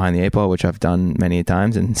yourself behind the 8 ball, which I've done many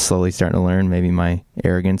times, and slowly starting to learn maybe my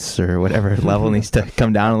arrogance or whatever level needs to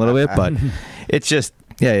come down a little bit. But it's just,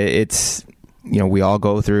 it's, we all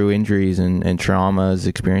go through injuries and traumas,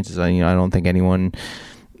 experiences. I don't think anyone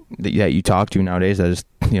that you talk to nowadays that is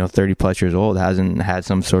 30 plus years old hasn't had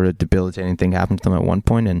some sort of debilitating thing happen to them at one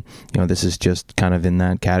point. And this is just kind of in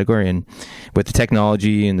that category. And with the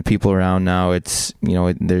technology and the people around now, it's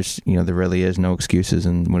there's there really is no excuses.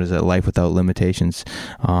 And what is it, life without limitations?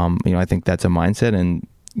 I think that's a mindset, and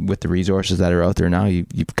with the resources that are out there now,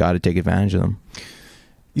 you've got to take advantage of them.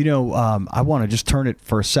 I want to just turn it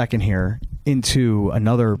for a second here into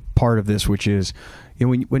another part of this, which is,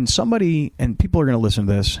 when somebody, and people are going to listen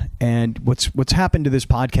to this, and what's happened to this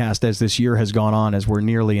podcast as this year has gone on, as we're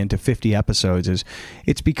nearly into 50 episodes, is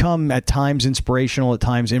it's become at times inspirational, at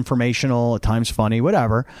times informational, at times funny,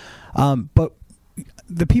 whatever. But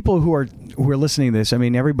the people who are listening to this,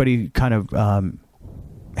 everybody kind of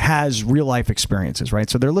has real life experiences, right?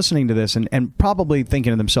 So they're listening to this and probably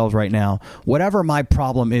thinking to themselves right now, whatever my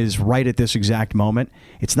problem is right at this exact moment,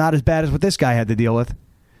 it's not as bad as what this guy had to deal with.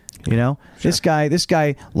 Sure. This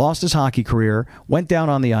guy lost his hockey career, went down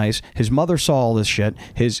on the ice. His mother saw all this shit.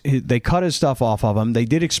 They cut his stuff off of him. They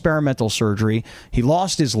did experimental surgery. He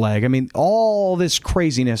lost his leg. All this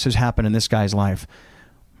craziness has happened in this guy's life.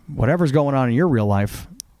 Whatever's going on in your real life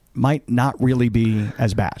might not really be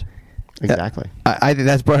as bad. Exactly. I think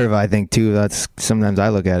that's part of it. I think too, that's sometimes I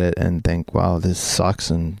look at it and think, wow, this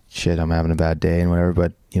sucks and shit, I'm having a bad day and whatever.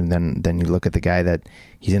 But then you look at the guy that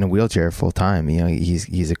he's in a wheelchair full time. He's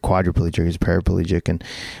a quadriplegic, he's a paraplegic, and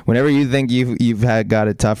whenever you think you've got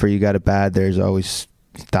it tough or you got it bad, there's always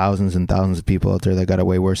thousands and thousands of people out there that got it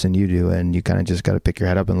way worse than you do, and you kind of just got to pick your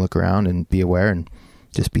head up and look around and be aware and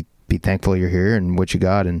just be thankful you're here and what you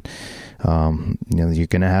got. And you're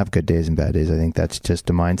gonna have good days and bad days. I think that's just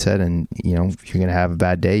a mindset, and if you're gonna have a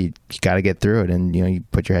bad day, you got to get through it, and you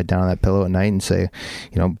put your head down on that pillow at night and say,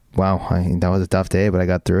 wow, that was a tough day, but I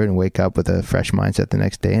got through it, and wake up with a fresh mindset the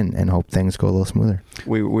next day and hope things go a little smoother.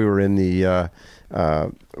 We were in the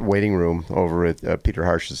waiting room over at Peter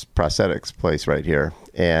Harsh's prosthetics place right here,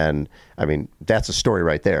 and that's a story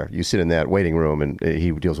right there. You sit in that waiting room, and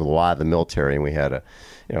he deals with a lot of the military, and we had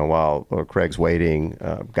while Craig's waiting,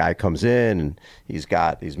 a guy comes in and he's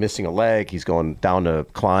missing a leg. He's going down to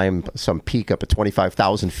climb some peak up at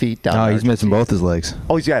 25,000 feet down. Oh, he's missing both his legs.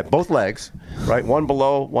 Oh, he's got both legs, right? One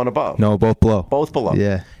below, one above. No, both below. Both below.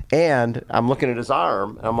 Yeah. And I'm looking at his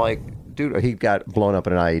arm, and I'm like, dude, he got blown up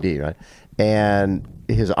in an IED, right? And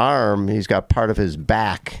his arm, he's got part of his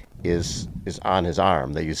back is on his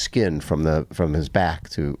arm. They use skin from his back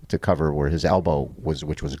to cover where his elbow was,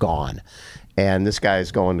 which was gone. And this guy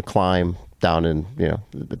is going to climb down in,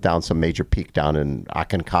 down some major peak down in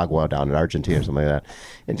Aconcagua, down in Argentina or something like that.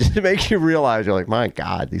 And just to make you realize, you're like, my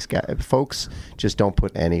God, these folks just don't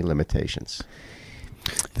put any limitations.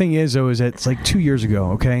 Thing is, though, it's like 2 years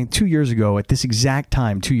ago, okay? 2 years ago, at this exact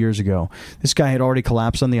time, 2 years ago, this guy had already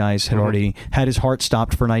collapsed on the ice, had already had his heart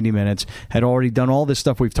stopped for 90 minutes, had already done all this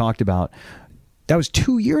stuff we've talked about. That was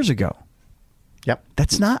 2 years ago. Yep.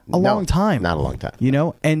 That's not a long time. Not a long time.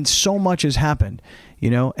 And so much has happened,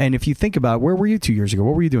 and if you think about it, where were you 2 years ago?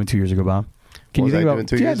 What were you doing 2 years ago, Bob? Can you think about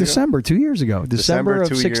 2 years ago? December 2 years ago. December of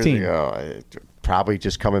 2 16. years ago. Probably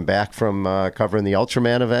just coming back from covering the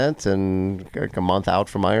Ultraman event and a month out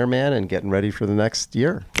from Ironman and getting ready for the next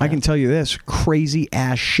year. I can tell you this, crazy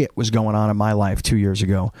ass shit was going on in my life 2 years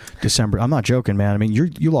ago, December. I'm not joking, man.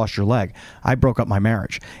 You lost your leg. I broke up my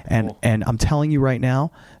marriage. And I'm telling you right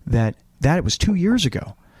now that it was 2 years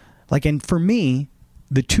ago. And for me,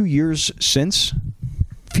 the 2 years since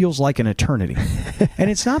feels like an eternity. And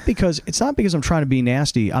it's not because I'm trying to be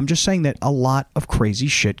nasty. I'm just saying that a lot of crazy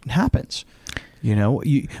shit happens.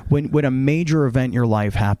 When a major event in your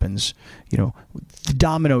life happens, the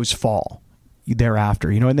dominoes fall thereafter,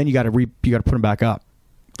 and then you got to put them back up.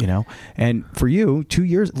 you know. And for you, 2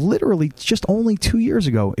 years, literally just only 2 years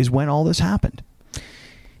ago is when all this happened.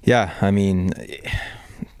 Yeah, I mean,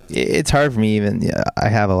 it's hard for me even. I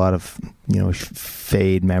have a lot of,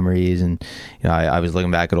 fade memories, and I was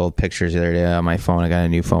looking back at old pictures the other day on my phone. I got a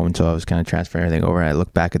new phone, so I was kind of transferring everything over, and I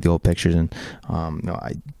looked back at the old pictures, and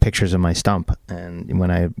pictures of my stump, and when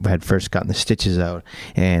I had first gotten the stitches out,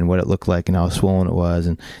 and what it looked like, and how swollen it was,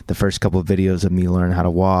 and the first couple of videos of me learning how to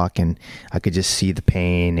walk, and I could just see the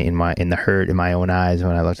pain in the hurt in my own eyes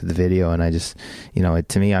when I looked at the video, and I just,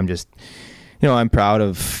 to me, I'm just, I'm proud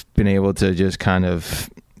of being able to just kind of,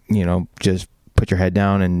 just put your head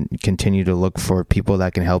down and continue to look for people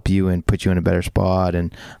that can help you and put you in a better spot.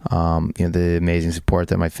 And, the amazing support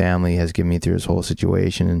that my family has given me through this whole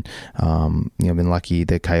situation. And, been lucky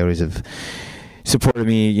the Coyotes have supported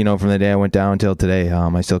me, from the day I went down until today.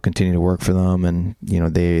 I still continue to work for them, and,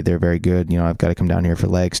 they're very good. I've got to come down here for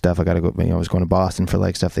leg stuff. I got to go, I was going to Boston for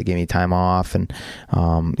leg stuff. They gave me time off. And,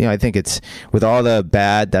 I think it's with all the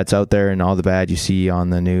bad that's out there and all the bad you see on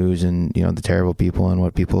the news and, the terrible people and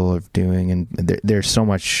what people are doing. And there's so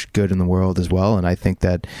much good in the world as well. And I think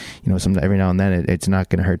that, every now and then it's not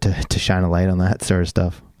going to hurt to shine a light on that sort of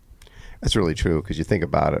stuff. That's really true, because you think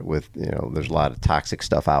about it with, there's a lot of toxic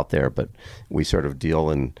stuff out there, but we sort of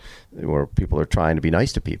deal in where people are trying to be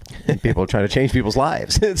nice to people. And people are trying to change people's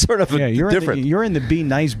lives. It's sort of different. You're in the be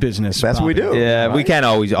nice business. That's what we do. Yeah, right? We can't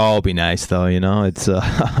always all be nice, though, It's,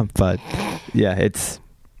 but yeah, it's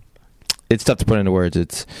tough to put into words.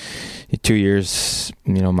 It's 2 years,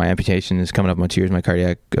 my amputation is coming up on 2 years, my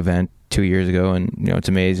cardiac event 2 years ago, and it's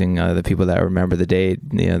amazing the people that remember the date,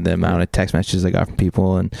 the amount of text messages I got from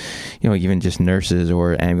people, and even just nurses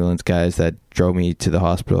or ambulance guys that drove me to the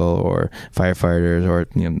hospital, or firefighters, or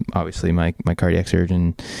obviously my cardiac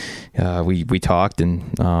surgeon. We talked,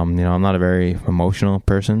 and I'm not a very emotional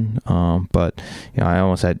person, but I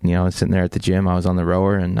almost had, I was sitting there at the gym, I was on the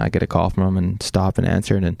rower, and I get a call from him and stop and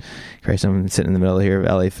answer it, and Christ, I'm sitting in the middle of here of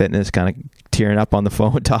LA Fitness, kind of tearing up on the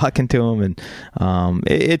phone talking to him. And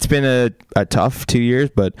it's been a tough 2 years,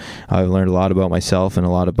 but I've learned a lot about myself and a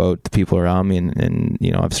lot about the people around me, and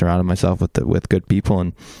I've surrounded myself with good people,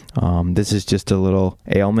 and this is just a little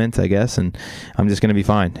ailment, I guess, and I'm just going to be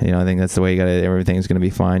fine. I think that's the way you got to, everything's going to be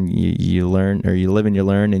fine. You learn, or you live and you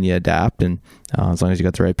learn, and you adapt, and as long as you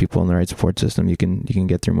got the right people and the right support system, you can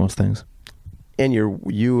get through most things. And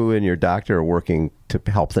you and your doctor are working to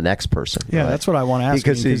help the next person. Yeah, right? That's what I want to ask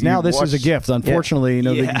you, because now this is a gift. Unfortunately,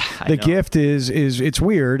 the gift is it's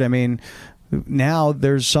weird. I mean, now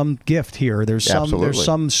there's some gift here. There's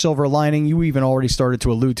some silver lining. You even already started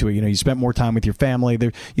to allude to it. You spent more time with your family.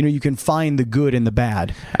 There, you can find the good in the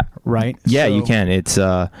bad, right? Yeah, you can. It's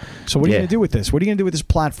so what are you going to do with this? What are you going to do with this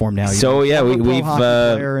platform now? We've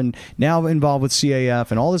player and now involved with CAF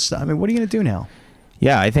and all this stuff. I mean, what are you going to do now?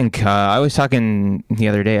 Yeah, I think I was talking the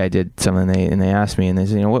other day. I did something, and they asked me, and they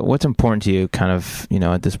said, what's important to you, kind of,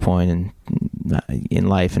 at this point in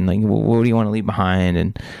life, and like, what do you want to leave behind?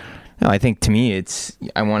 And I think to me,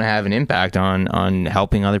 I want to have an impact on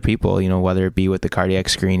helping other people, whether it be with the cardiac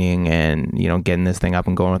screening and, getting this thing up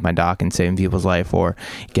and going with my doc and saving people's life, or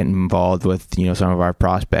getting involved with, some of our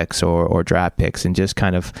prospects or draft picks, and just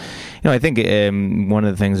kind of, I think one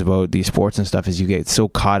of the things about these sports and stuff is you get so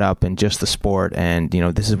caught up in just the sport, and,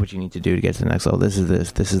 this is what you need to do to get to the next level. This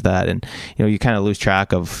is that. And, you kind of lose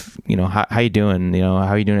track of, how you doing, how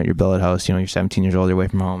are you doing at your billet house? You're 17 years old, you're away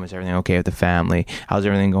from home. Is everything okay with the family? How's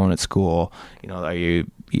everything going at school? Are you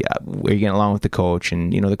getting along with the coach?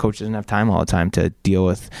 And the coach doesn't have time all the time to deal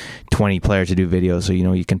with 20 players to do videos, so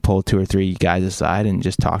you can pull 2 or 3 guys aside and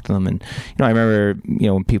just talk to them. And I remember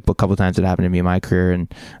people, a couple of times it happened to me in my career, and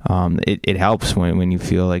it helps when you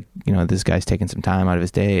feel like this guy's taking some time out of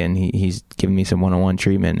his day and he's giving me some one-on-one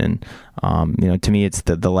treatment. And to me, it's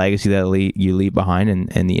the legacy that you leave behind,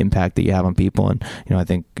 and the impact that you have on people. And I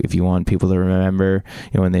think if you want people to remember,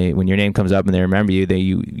 when your name comes up and they remember you,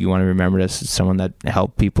 you want to remember as someone that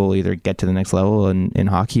helped people either get to the next level in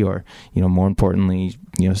hockey, or more importantly,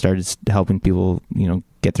 started helping people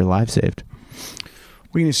get their lives saved.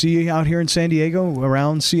 We going to see you out here in San Diego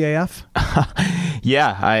around CAF?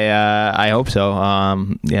 Yeah, I hope so.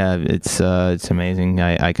 Yeah, it's amazing.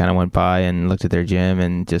 I kind of went by and looked at their gym,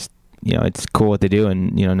 and just it's cool what they do,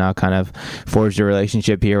 and now kind of forged a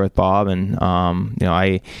relationship here with Bob, and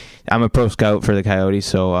I'm a pro scout for the Coyotes,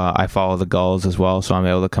 so I follow the Gulls as well. So I'm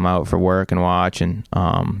able to come out for work and watch. And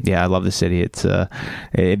I love the city.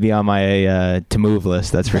 It'd be on my to move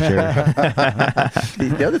list, that's for sure.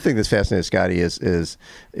 The other thing that's fascinating, Scotty, is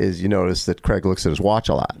you notice that Craig looks at his watch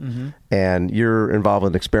a lot, and you're involved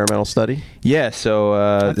in experimental study. Yeah. So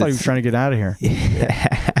I thought he was trying to get out of here.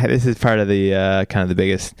 This is part of the kind of the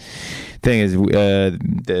biggest thing is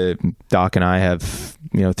the Doc and I have,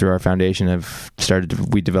 through our foundation have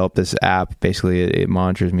we developed this app. Basically it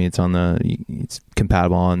monitors me. It's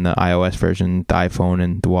compatible on the iOS version, the iPhone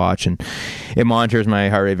and the watch, and it monitors my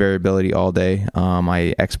heart rate variability all day.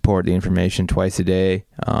 I export the information twice a day.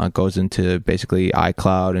 It goes into basically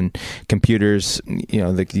iCloud, and computers,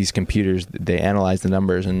 these computers, they analyze the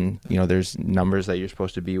numbers, and there's numbers that you're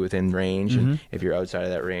supposed to be within range, and if you're outside of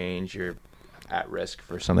that range, you're at risk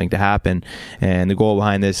for something to happen. And the goal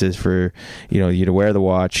behind this is for you to wear the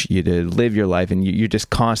watch, you to live your life, and you're just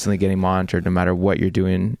constantly getting monitored no matter what you're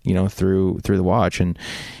doing through the watch. And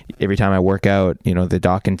every time I work out, the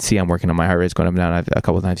doc can see I'm working on my heart rate's going up and down. A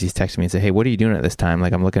couple of times he's texted me and said, hey, what are you doing at this time?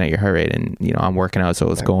 Like, I'm looking at your heart rate, and I'm working out, so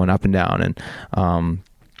it's going up and down. And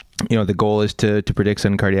the goal is to predict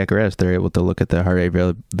sudden cardiac arrest. They're able to look at the heart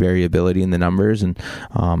rate variability in the numbers, and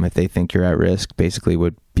if they think you're at risk, basically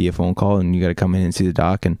would be a phone call, and you got to come in and see the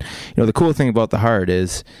doc. And the cool thing about the heart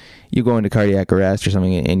is you go into cardiac arrest or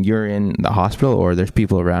something, and you're in the hospital, or there's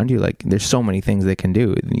people around you. Like, there's so many things they can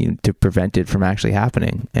do to prevent it from actually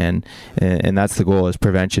happening, and that's the goal, is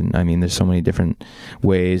prevention. I mean, there's so many different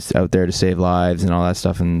ways out there to save lives and all that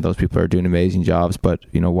stuff, and those people are doing amazing jobs. But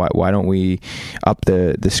why don't we up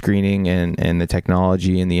the screening and the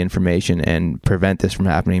technology and the information and prevent this from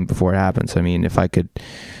happening before it happens? I mean, if I could,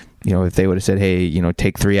 if they would have said, hey,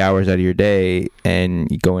 take 3 hours out of your day and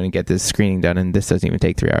you go in and get this screening done, and this doesn't even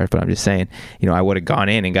take 3 hours, but I'm just saying, I would have gone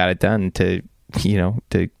in and got it done to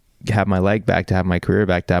have my leg back, to have my career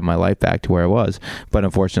back, to have my life back to where it was. But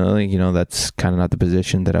unfortunately, that's kind of not the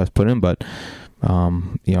position that I was put in. But,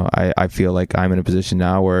 I feel like I'm in a position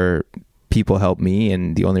now where people help me,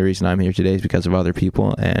 and the only reason I'm here today is because of other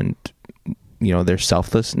people and, their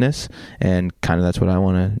selflessness, and kind of that's what I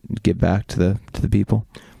want to give back to the people.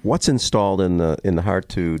 What's installed in the heart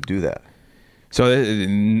to do that? So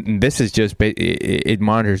this is just it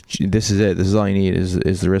monitors. This is it. This is all you need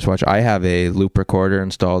is the wristwatch. I have a loop recorder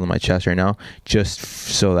installed in my chest right now, just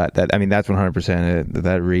so that I mean, that's 100%.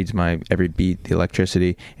 That reads my every beat, the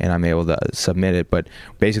electricity, and I'm able to submit it. But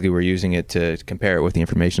basically, we're using it to compare it with the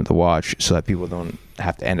information of the watch, so that people don't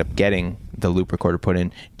have to end up getting the loop recorder put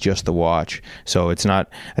in, just the watch. So it's not,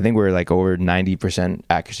 I think we're like over 90%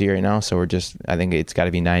 accuracy right now. So I think it's got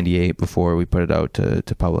to be 98 before we put it out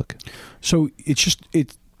to public. So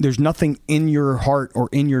there's nothing in your heart or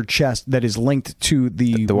in your chest that is linked to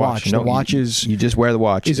the watch. No, the watch is... You just wear the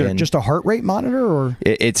watch. Is it just a heart rate monitor, or...?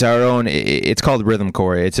 It's our own... It's called Rhythm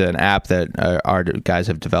Core. It's an app that our guys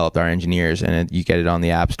have developed, our engineers, and you get it on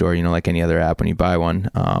the App Store, like any other app when you buy one.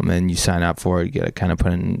 And you sign up for it, you get to kind of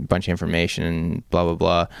put in a bunch of information and blah, blah,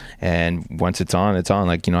 blah. And once it's on, it's on.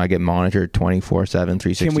 Like, I get monitored 24/7,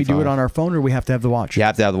 365. Can we do it on our phone, or we have to have the watch? You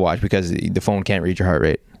have to have the watch, because the phone can't read your heart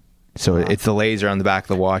rate. So it's the laser on the back of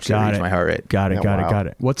the watch that reads my heart rate. Got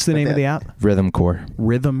it. What's the name of the app? Rhythm Core.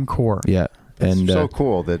 Rhythm Core. Yeah. And so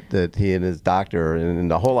cool that he and his doctor,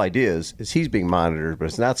 and the whole idea is he's being monitored, but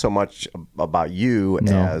it's not so much about you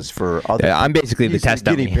as for other. Yeah, I'm basically the test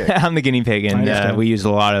dummy. I'm the guinea pig, and we use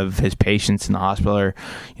a lot of his patients in the hospital, or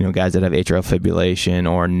guys that have atrial fibrillation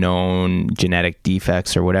or known genetic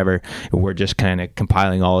defects or whatever. We're just kind of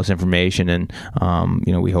compiling all this information, and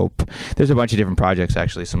we hope there's a bunch of different projects.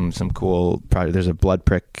 Actually, some cool projects. There's a blood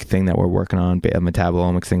prick thing that we're working on, a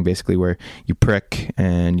metabolomics thing, basically where you prick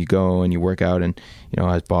and you go and you work out. And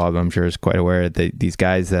as Bob, I'm sure, is quite aware, that these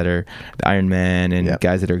guys that are the Ironman and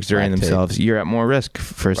guys that are exerting themselves, you're at more risk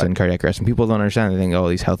for sudden cardiac arrest. And people don't understand. They think, oh,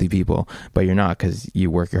 these healthy people, but you're not, because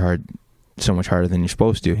you work your hard so much harder than you're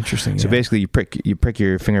supposed to. Interesting. So basically, you prick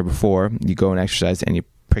your finger before you go and exercise, and you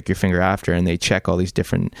prick your finger after, and they check all these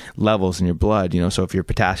different levels in your blood. So if your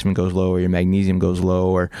potassium goes low or your magnesium goes low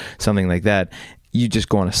or something like that, you just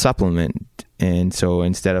go on a supplement. And so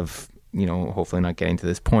instead of hopefully not getting to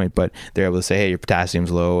this point, but they're able to say, hey, your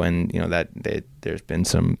potassium's low, and there's been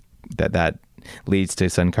some that leads to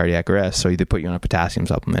sudden cardiac arrest, so they put you on a potassium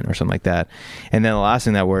supplement or something like that. And then the last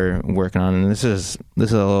thing that we're working on, and this is a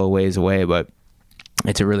little ways away, but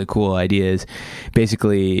it's a really cool idea, is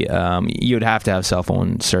basically you'd have to have cell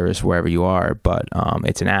phone service wherever you are, but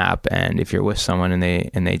it's an app, and if you're with someone and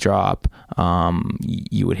they drop,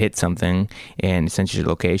 you would hit something and it sends you your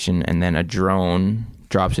location, and then a drone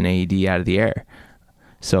drops an AED out of the air.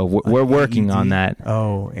 So we're working on that.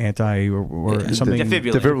 Oh, or something.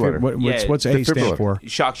 Defibrillator. What's A stand for?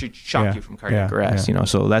 Shocks you from cardiac arrest. Yeah.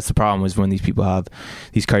 So that's the problem is when these people have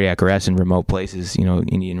these cardiac arrests in remote places.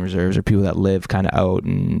 Indian reserves or people that live kind of out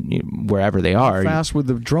and wherever they are. How fast would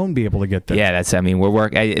the drone be able to get there? Yeah, we're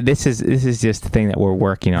working. This is just the thing that we're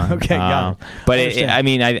working on. Okay, got it. But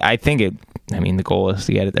I think it. The goal is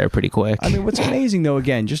to get it there pretty quick. What's amazing though,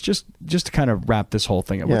 again, just to kind of wrap this whole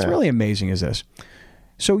thing up. What's really amazing is this.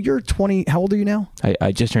 So you're 20. How old are you now?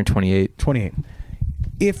 I just turned 28. 28.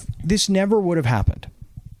 If this never would have happened,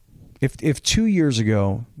 if 2 years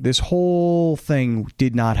ago this whole thing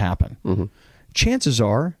did not happen, chances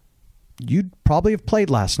are you'd probably have played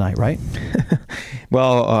last night, right?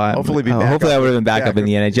 Well, hopefully I would have been back up in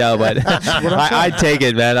the NHL, but I'd take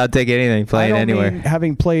it, man. I'd take anything, playing anywhere.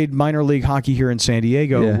 Having played minor league hockey here in San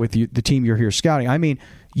Diego with the team you're here scouting,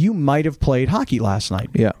 you might have played hockey last night.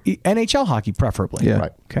 Yeah. NHL hockey, preferably. Yeah.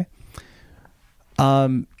 Right. Okay.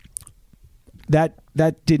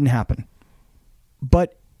 That didn't happen.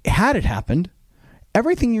 But had it happened,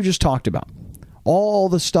 everything you just talked about, all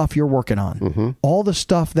the stuff you're working on, all the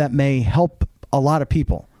stuff that may help a lot of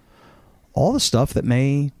people, all the stuff that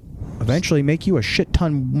may eventually make you a shit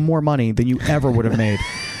ton more money than you ever would have made.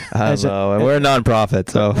 We're a nonprofit,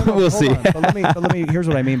 so we'll see. But let me. Here's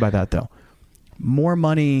what I mean by that, though. More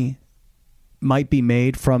money might be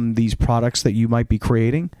made from these products that you might be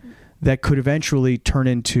creating that could eventually turn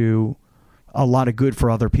into a lot of good for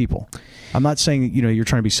other people. I'm not saying you're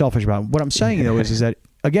trying to be selfish about it. What I'm saying though is that,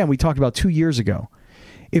 again, we talked about 2 years ago.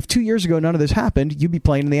 If 2 years ago none of this happened, you'd be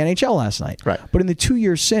playing in the NHL last night. Right. But in the 2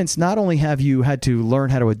 years since, not only have you had to learn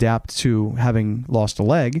how to adapt to having lost a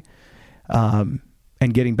leg and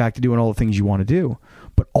getting back to doing all the things you want to do,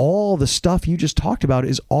 but all the stuff you just talked about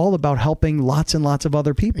is all about helping lots and lots of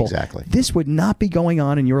other people. Exactly. This would not be going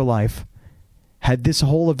on in your life had this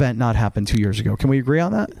whole event not happened 2 years ago. Can we agree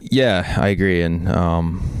on that? Yeah, I agree. And,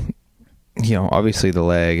 obviously the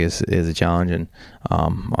leg is a challenge. And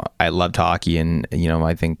I loved hockey. And,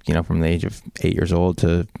 I think, from the age of 8 years old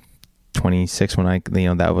to 26 when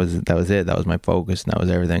that was it. That was my focus and that was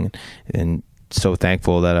everything. And so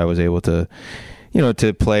thankful that I was able to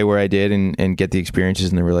to play where I did and get the experiences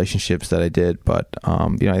and the relationships that I did. But,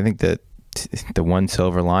 I think that the one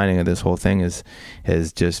silver lining of this whole thing is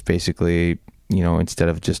just basically, instead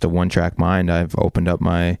of just a one-track mind, I've opened up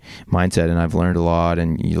my mindset and I've learned a lot.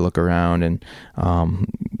 And you look around and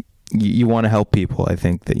you want to help people. I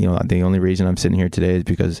think that, the only reason I'm sitting here today is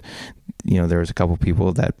because there was a couple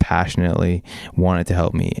people that passionately wanted to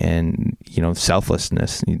help me, and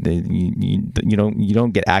selflessness. You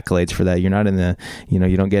don't get accolades for that. You're not in the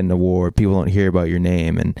you don't get an award. People don't hear about your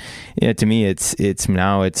name, and to me, it's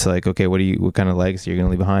now it's like, okay, what kind of legacy are you going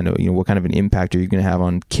to leave behind? What kind of an impact are you going to have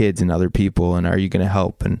on kids and other people, and are you going to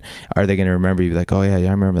help, and are they going to remember you like, oh yeah,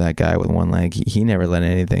 I remember that guy with one leg. He never let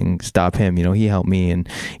anything stop him. He helped me, and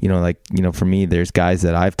for me, there's guys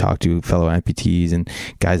that I've talked to, fellow amputees, and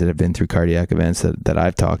guys that have been through cardiac events that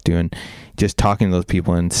I've talked to, and just talking to those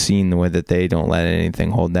people and seeing the way that they don't let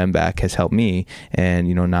anything hold them back has helped me.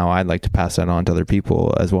 And now I'd like to pass that on to other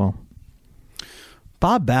people as well.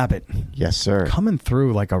 Bob Babbitt. Yes, sir. Coming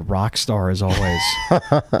through like a rock star as always.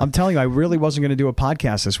 I'm telling you, I really wasn't going to do a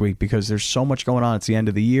podcast this week because there's so much going on. It's the end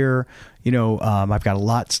of the year. I've got a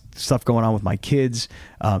lot of stuff going on with my kids.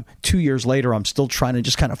 2 years later, I'm still trying to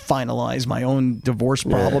just kind of finalize my own divorce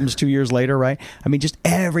problems 2 years later, right? Just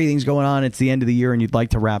everything's going on. It's the end of the year and you'd like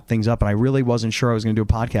to wrap things up. And I really wasn't sure I was going to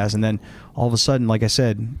do a podcast. And then all of a sudden, like I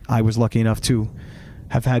said, I was lucky enough to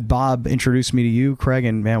have had Bob introduce me to you, Craig,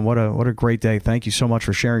 and man, what a great day. Thank you so much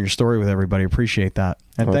for sharing your story with everybody. Appreciate that.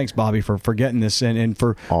 And thanks, Bobby, for getting this and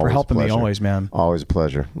for helping me always, man. Always a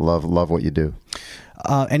pleasure. Love what you do.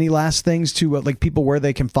 Any last things to like people where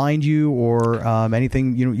they can find you or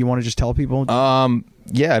anything you want to just tell people?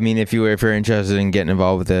 Yeah, if you're interested in getting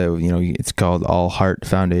involved with it, it's called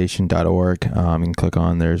allheartfoundation.org. You can click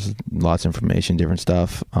on, there's lots of information, different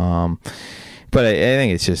stuff. But I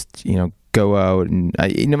think it's just, go out and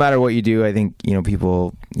no matter what you do, I think,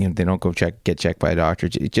 people, they don't go get checked by a doctor.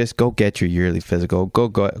 Just go get your yearly physical.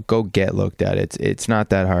 Go get looked at. It's not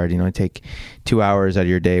that hard. Take 2 hours out of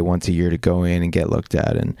your day once a year to go in and get looked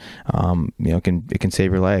at, and it can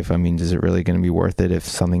save your life. Is it really going to be worth it if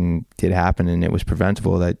something did happen and it was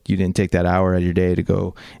preventable, that you didn't take that hour out of your day to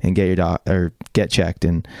go and get get checked?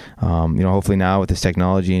 And hopefully now with this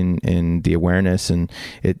technology and the awareness, and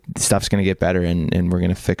stuff's going to get better, and we're going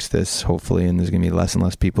to fix this hopefully, and there's going to be less and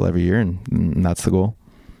less people every year, and that's the goal.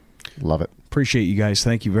 Love it. Appreciate you guys.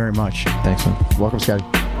 Thank you very much. Thanks, man. Welcome, Scotty.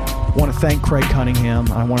 I want to thank Craig Cunningham.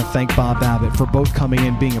 I want to thank Bob Babbitt for both coming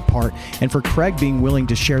in, being a part, and for Craig being willing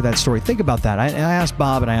to share that story. Think about that. I asked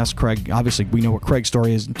Bob and I asked Craig. Obviously, we know what Craig's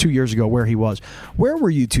story is 2 years ago, where he was. Where were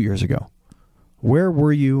you 2 years ago? Where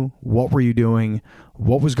were you? What were you doing?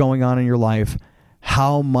 What was going on in your life?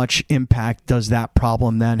 How much impact does that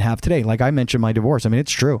problem then have today? Like I mentioned, my divorce. I mean,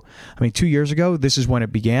 it's true. I mean, 2 years ago, this is when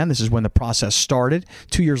it began. This is when the process started.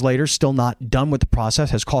 2 years later, still not done with the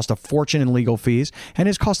process, has cost a fortune in legal fees and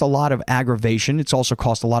has cost a lot of aggravation. It's also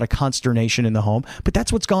cost a lot of consternation in the home. But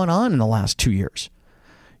that's what's gone on in the last 2 years.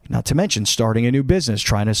 Not to mention starting a new business,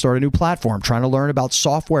 trying to start a new platform, trying to learn about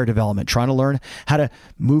software development, trying to learn how to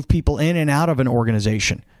move people in and out of an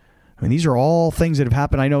organization. I mean, these are all things that have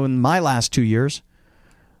happened, I know, in my last 2 years.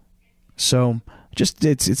 So just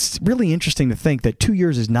it's really interesting to think that 2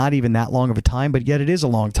 years is not even that long of a time, but yet it is a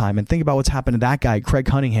long time. And think about what's happened to that guy, Craig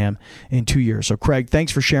Cunningham, in 2 years. So Craig,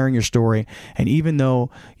 thanks for sharing your story. And even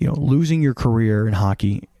though, losing your career in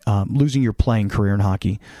hockey, losing your playing career in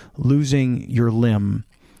hockey, losing your limb,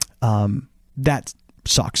 that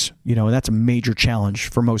sucks, and that's a major challenge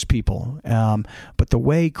for most people. But the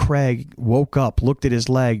way Craig woke up, looked at his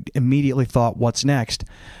leg, immediately thought, what's next?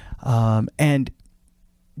 And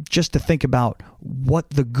just to think about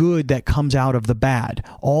what the good that comes out of the bad,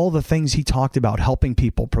 all the things he talked about, helping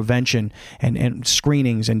people, prevention and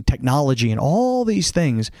screenings and technology and all these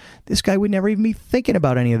things, this guy would never even be thinking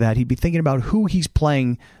about any of that. He'd be thinking about who he's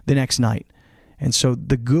playing the next night. And so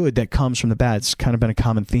the good that comes from the bad, it's kind of been a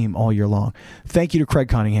common theme all year long. Thank you to Craig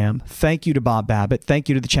Cunningham. Thank you to Bob Babbitt. Thank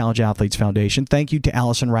you to the Challenge Athletes Foundation. Thank you to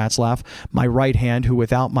Allison Ratzlaff, my right hand, who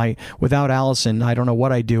without Allison, I don't know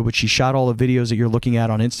what I'd do, but she shot all the videos that you're looking at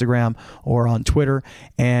on Instagram or on Twitter.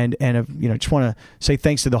 And just want to say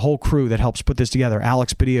thanks to the whole crew that helps put this together.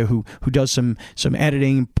 Alex Padilla, who does some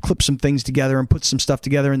editing, clips some things together and puts some stuff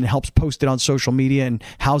together and helps post it on social media and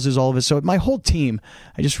houses all of it. So my whole team,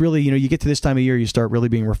 I just really, you get to this time of year, you start really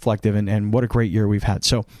being reflective, and what a great year we've had.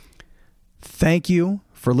 So thank you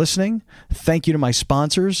for listening. Thank you to my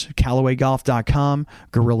sponsors, CallawayGolf.com,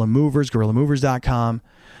 Gorilla Movers, GorillaMovers.com,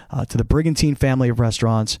 to the Brigantine family of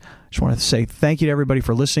restaurants. Just wanted to say thank you to everybody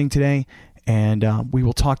for listening today, and we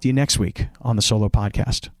will talk to you next week on the Solo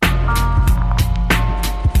Podcast.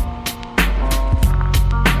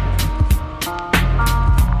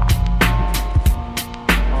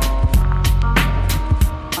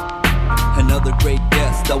 Another great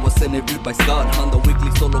guest that was interviewed by Scott on the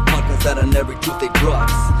weekly Solo Podcast that on every Tuesday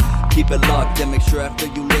drops. Keep it locked and make sure after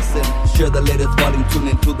you listen, share the latest volume, tune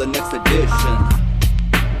into the next edition.